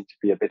 they seem to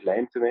be a bit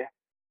lame to me.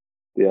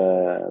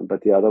 But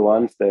the other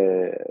ones,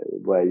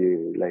 where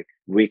you like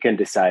we can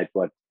decide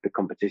what the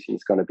competition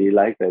is going to be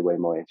like, they're way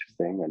more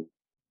interesting and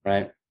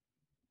right.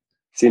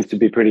 Seems to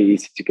be pretty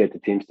easy to get the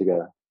teams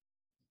together.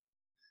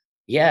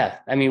 Yeah,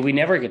 I mean, we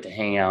never get to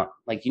hang out.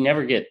 Like, you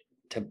never get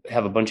to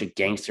have a bunch of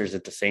gangsters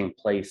at the same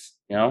place,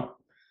 you know?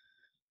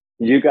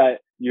 You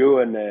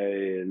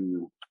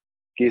and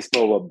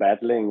Gizmo were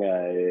battling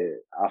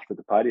after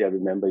the party. I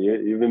remember.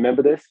 You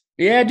remember this?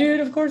 Yeah, dude.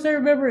 Of course I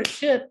remember it.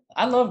 Shit,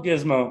 I love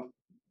Gizmo.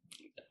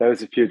 There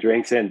was a few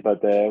drinks in,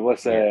 but it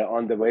was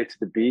on the way to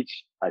the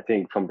beach. I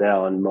think from there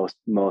on, most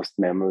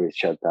memories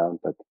shut down.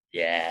 But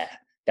yeah,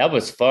 that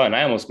was fun.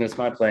 I almost missed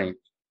my plane.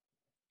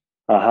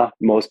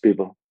 Most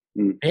people.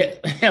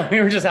 Yeah,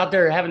 we were just out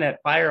there having that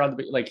fire on the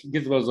beach. Like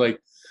Gizmo was like,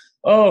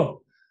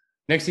 "Oh,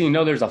 next thing you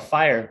know, there's a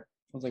fire."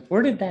 I was like,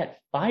 "Where did that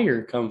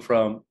fire come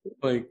from?"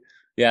 Like,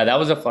 yeah, that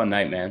was a fun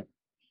night, man.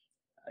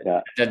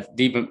 Yeah, that's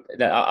deep.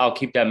 I'll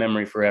keep that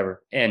memory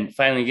forever. And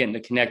finally getting to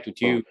connect with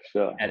you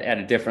at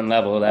a different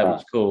level, that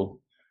was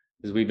cool.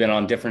 Because we've been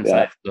on different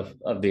sides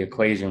of the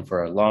equation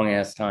for a long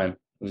ass time.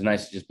 It was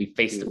nice to just be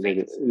face to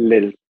face.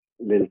 Little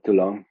too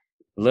long.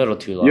 A little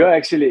too long. You're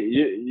actually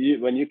you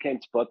when you came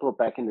to Bottrop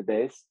back in the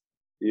days,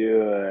 you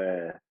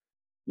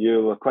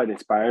were quite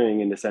inspiring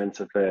in the sense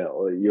of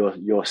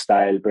your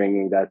style,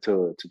 bringing that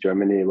to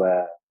Germany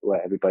where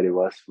everybody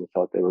who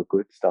thought they were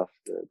good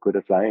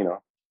at flying, you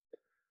know.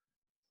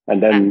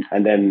 And then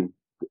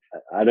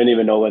I don't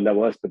even know when that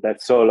was, but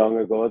that's so long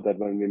ago that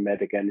when we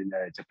met again in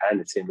Japan,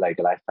 it seemed like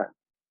a lifetime.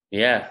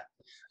 Yeah.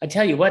 I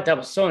tell you what, that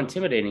was so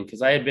intimidating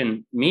because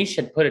Mish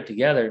had put it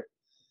together,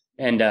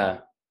 and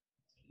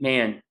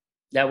man,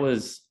 that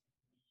was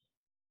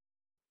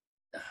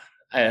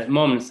a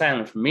moment of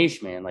silence for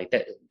Mish, man. Like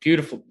that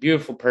beautiful,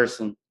 beautiful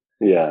person.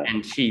 Yeah.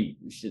 And she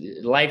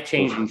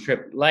life-changing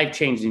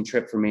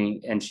trip for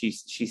me. And she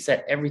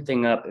set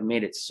everything up and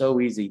made it so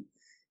easy.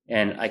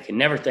 And I can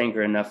never thank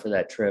her enough for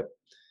that trip.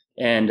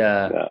 And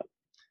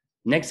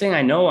next thing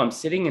I know, I'm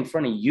sitting in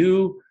front of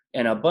you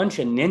and a bunch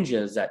of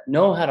ninjas that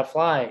know how to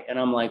fly. And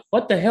I'm like,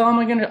 what the hell am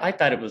I going to, I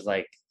thought it was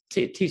like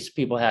teach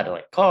people how to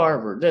like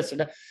carve or this or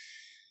that.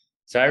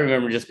 So I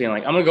remember just being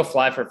like, I'm going to go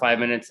fly for 5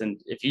 minutes. And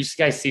if you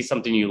guys see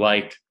something you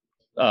like,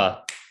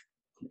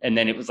 and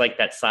then it was like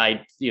that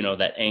side, you know,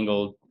 that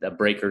angle, that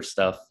breaker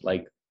stuff,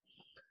 like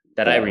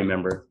that I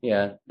remember.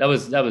 Yeah, that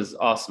was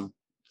awesome.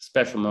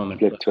 Special moment.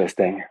 Flip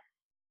twisting.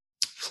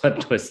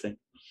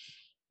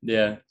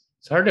 Yeah.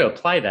 It's hard to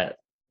apply that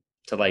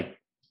to like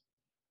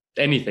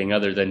anything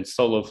other than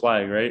solo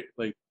flying, right?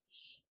 Like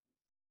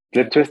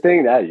flip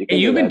twisting, yeah.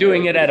 You've been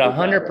doing it at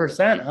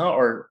 100%, huh?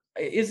 Or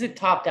is it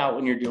topped out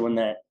when you're doing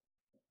that?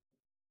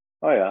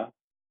 Oh yeah.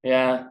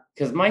 Yeah,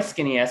 because my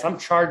skinny ass, I'm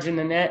charging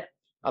the net.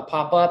 I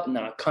pop up and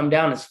then I come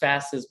down as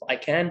fast as I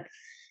can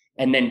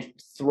and then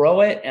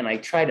throw it. And I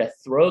try to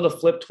throw the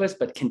flip twist,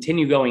 but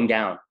continue going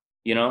down,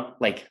 you know,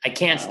 like I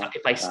can't stop.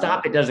 If I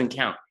stop, it doesn't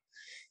count.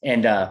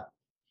 And I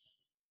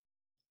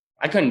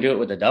couldn't do it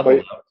with a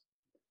double.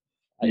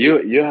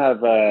 You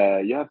have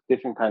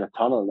different kind of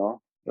tunnel,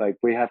 no? Like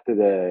we have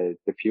the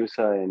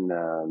diffuser in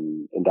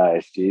the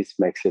ISGs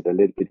makes it a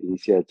little bit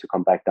easier to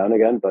come back down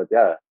again. But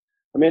yeah,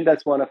 I mean,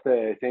 that's one of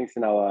the things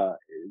in our,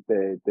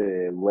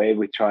 the way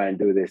we try and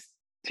do this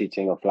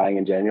teaching of flying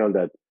in general,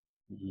 that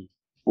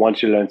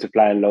once you learn to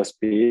fly in low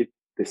speed,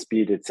 the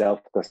speed itself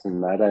doesn't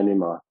matter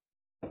anymore.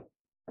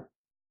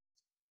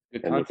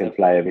 And you can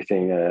fly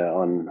everything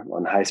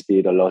on high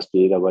speed or low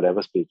speed or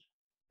whatever speed.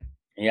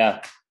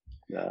 Yeah.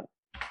 Yeah.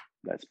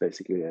 That's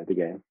basically the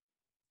game.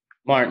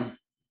 Martin,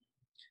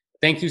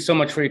 thank you so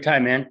much for your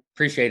time, man.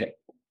 Appreciate it.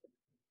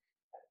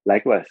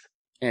 Likewise.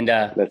 And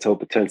let's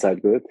hope it turns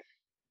out good.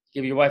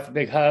 Give your wife a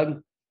big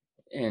hug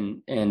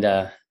and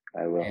I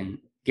will. And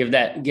give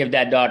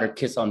that daughter a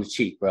kiss on the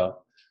cheek, bro.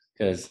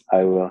 Because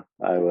I will.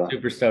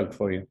 Super stoked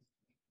for you.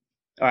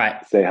 All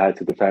right. Say hi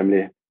to the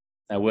family.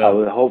 I will. I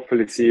will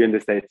hopefully see you in the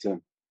States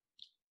soon.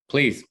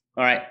 Please.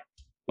 All right.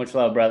 Much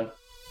love, brother.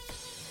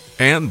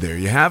 And there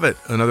you have it.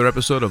 Another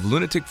episode of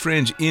Lunatic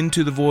Fringe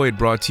Into the Void,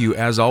 brought to you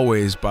as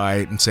always by,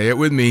 and say it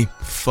with me,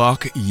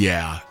 fuck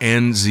yeah,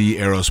 NZ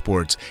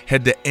Aerosports.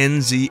 Head to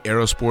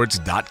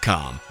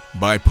nzaerosports.com.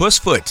 By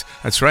Pussfoot.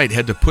 That's right,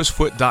 head to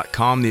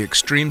pussfoot.com, the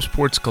extreme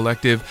sports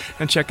collective,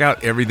 and check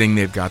out everything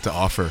they've got to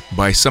offer.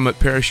 By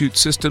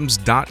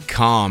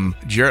summitparachutesystems.com.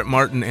 Jarrett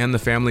Martin and the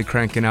family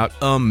cranking out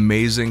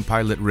amazing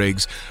pilot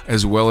rigs,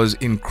 as well as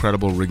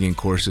incredible rigging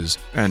courses.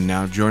 And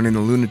now joining the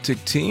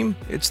Lunatic team,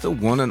 it's the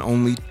one and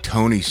only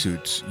Tony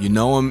Suits. You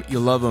know him, you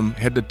love him.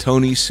 Head to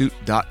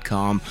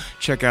tonysuit.com.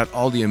 Check out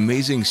all the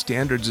amazing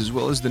standards, as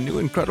well as the new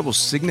incredible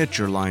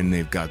signature line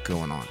they've got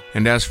going on.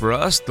 And as for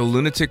us, the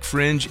Lunatic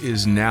Fringe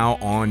is now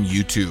on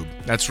YouTube.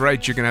 That's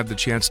right, you're going to have the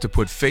chance to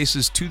put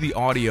faces to the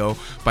audio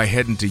by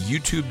heading to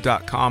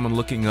youtube.com and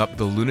looking up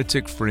the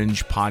Lunatic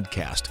Fringe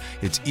podcast.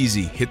 It's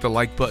easy. Hit the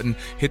like button,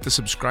 hit the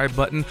subscribe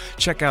button,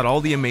 check out all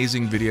the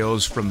amazing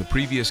videos from the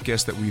previous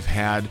guests that we've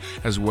had,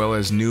 as well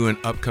as new and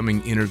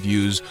upcoming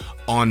interviews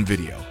on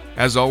video.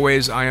 As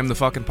always, I am the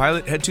fucking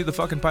pilot. Head to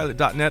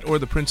thefuckingpilot.net or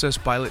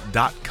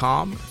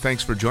theprincesspilot.com.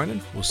 Thanks for joining.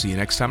 We'll see you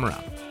next time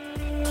around.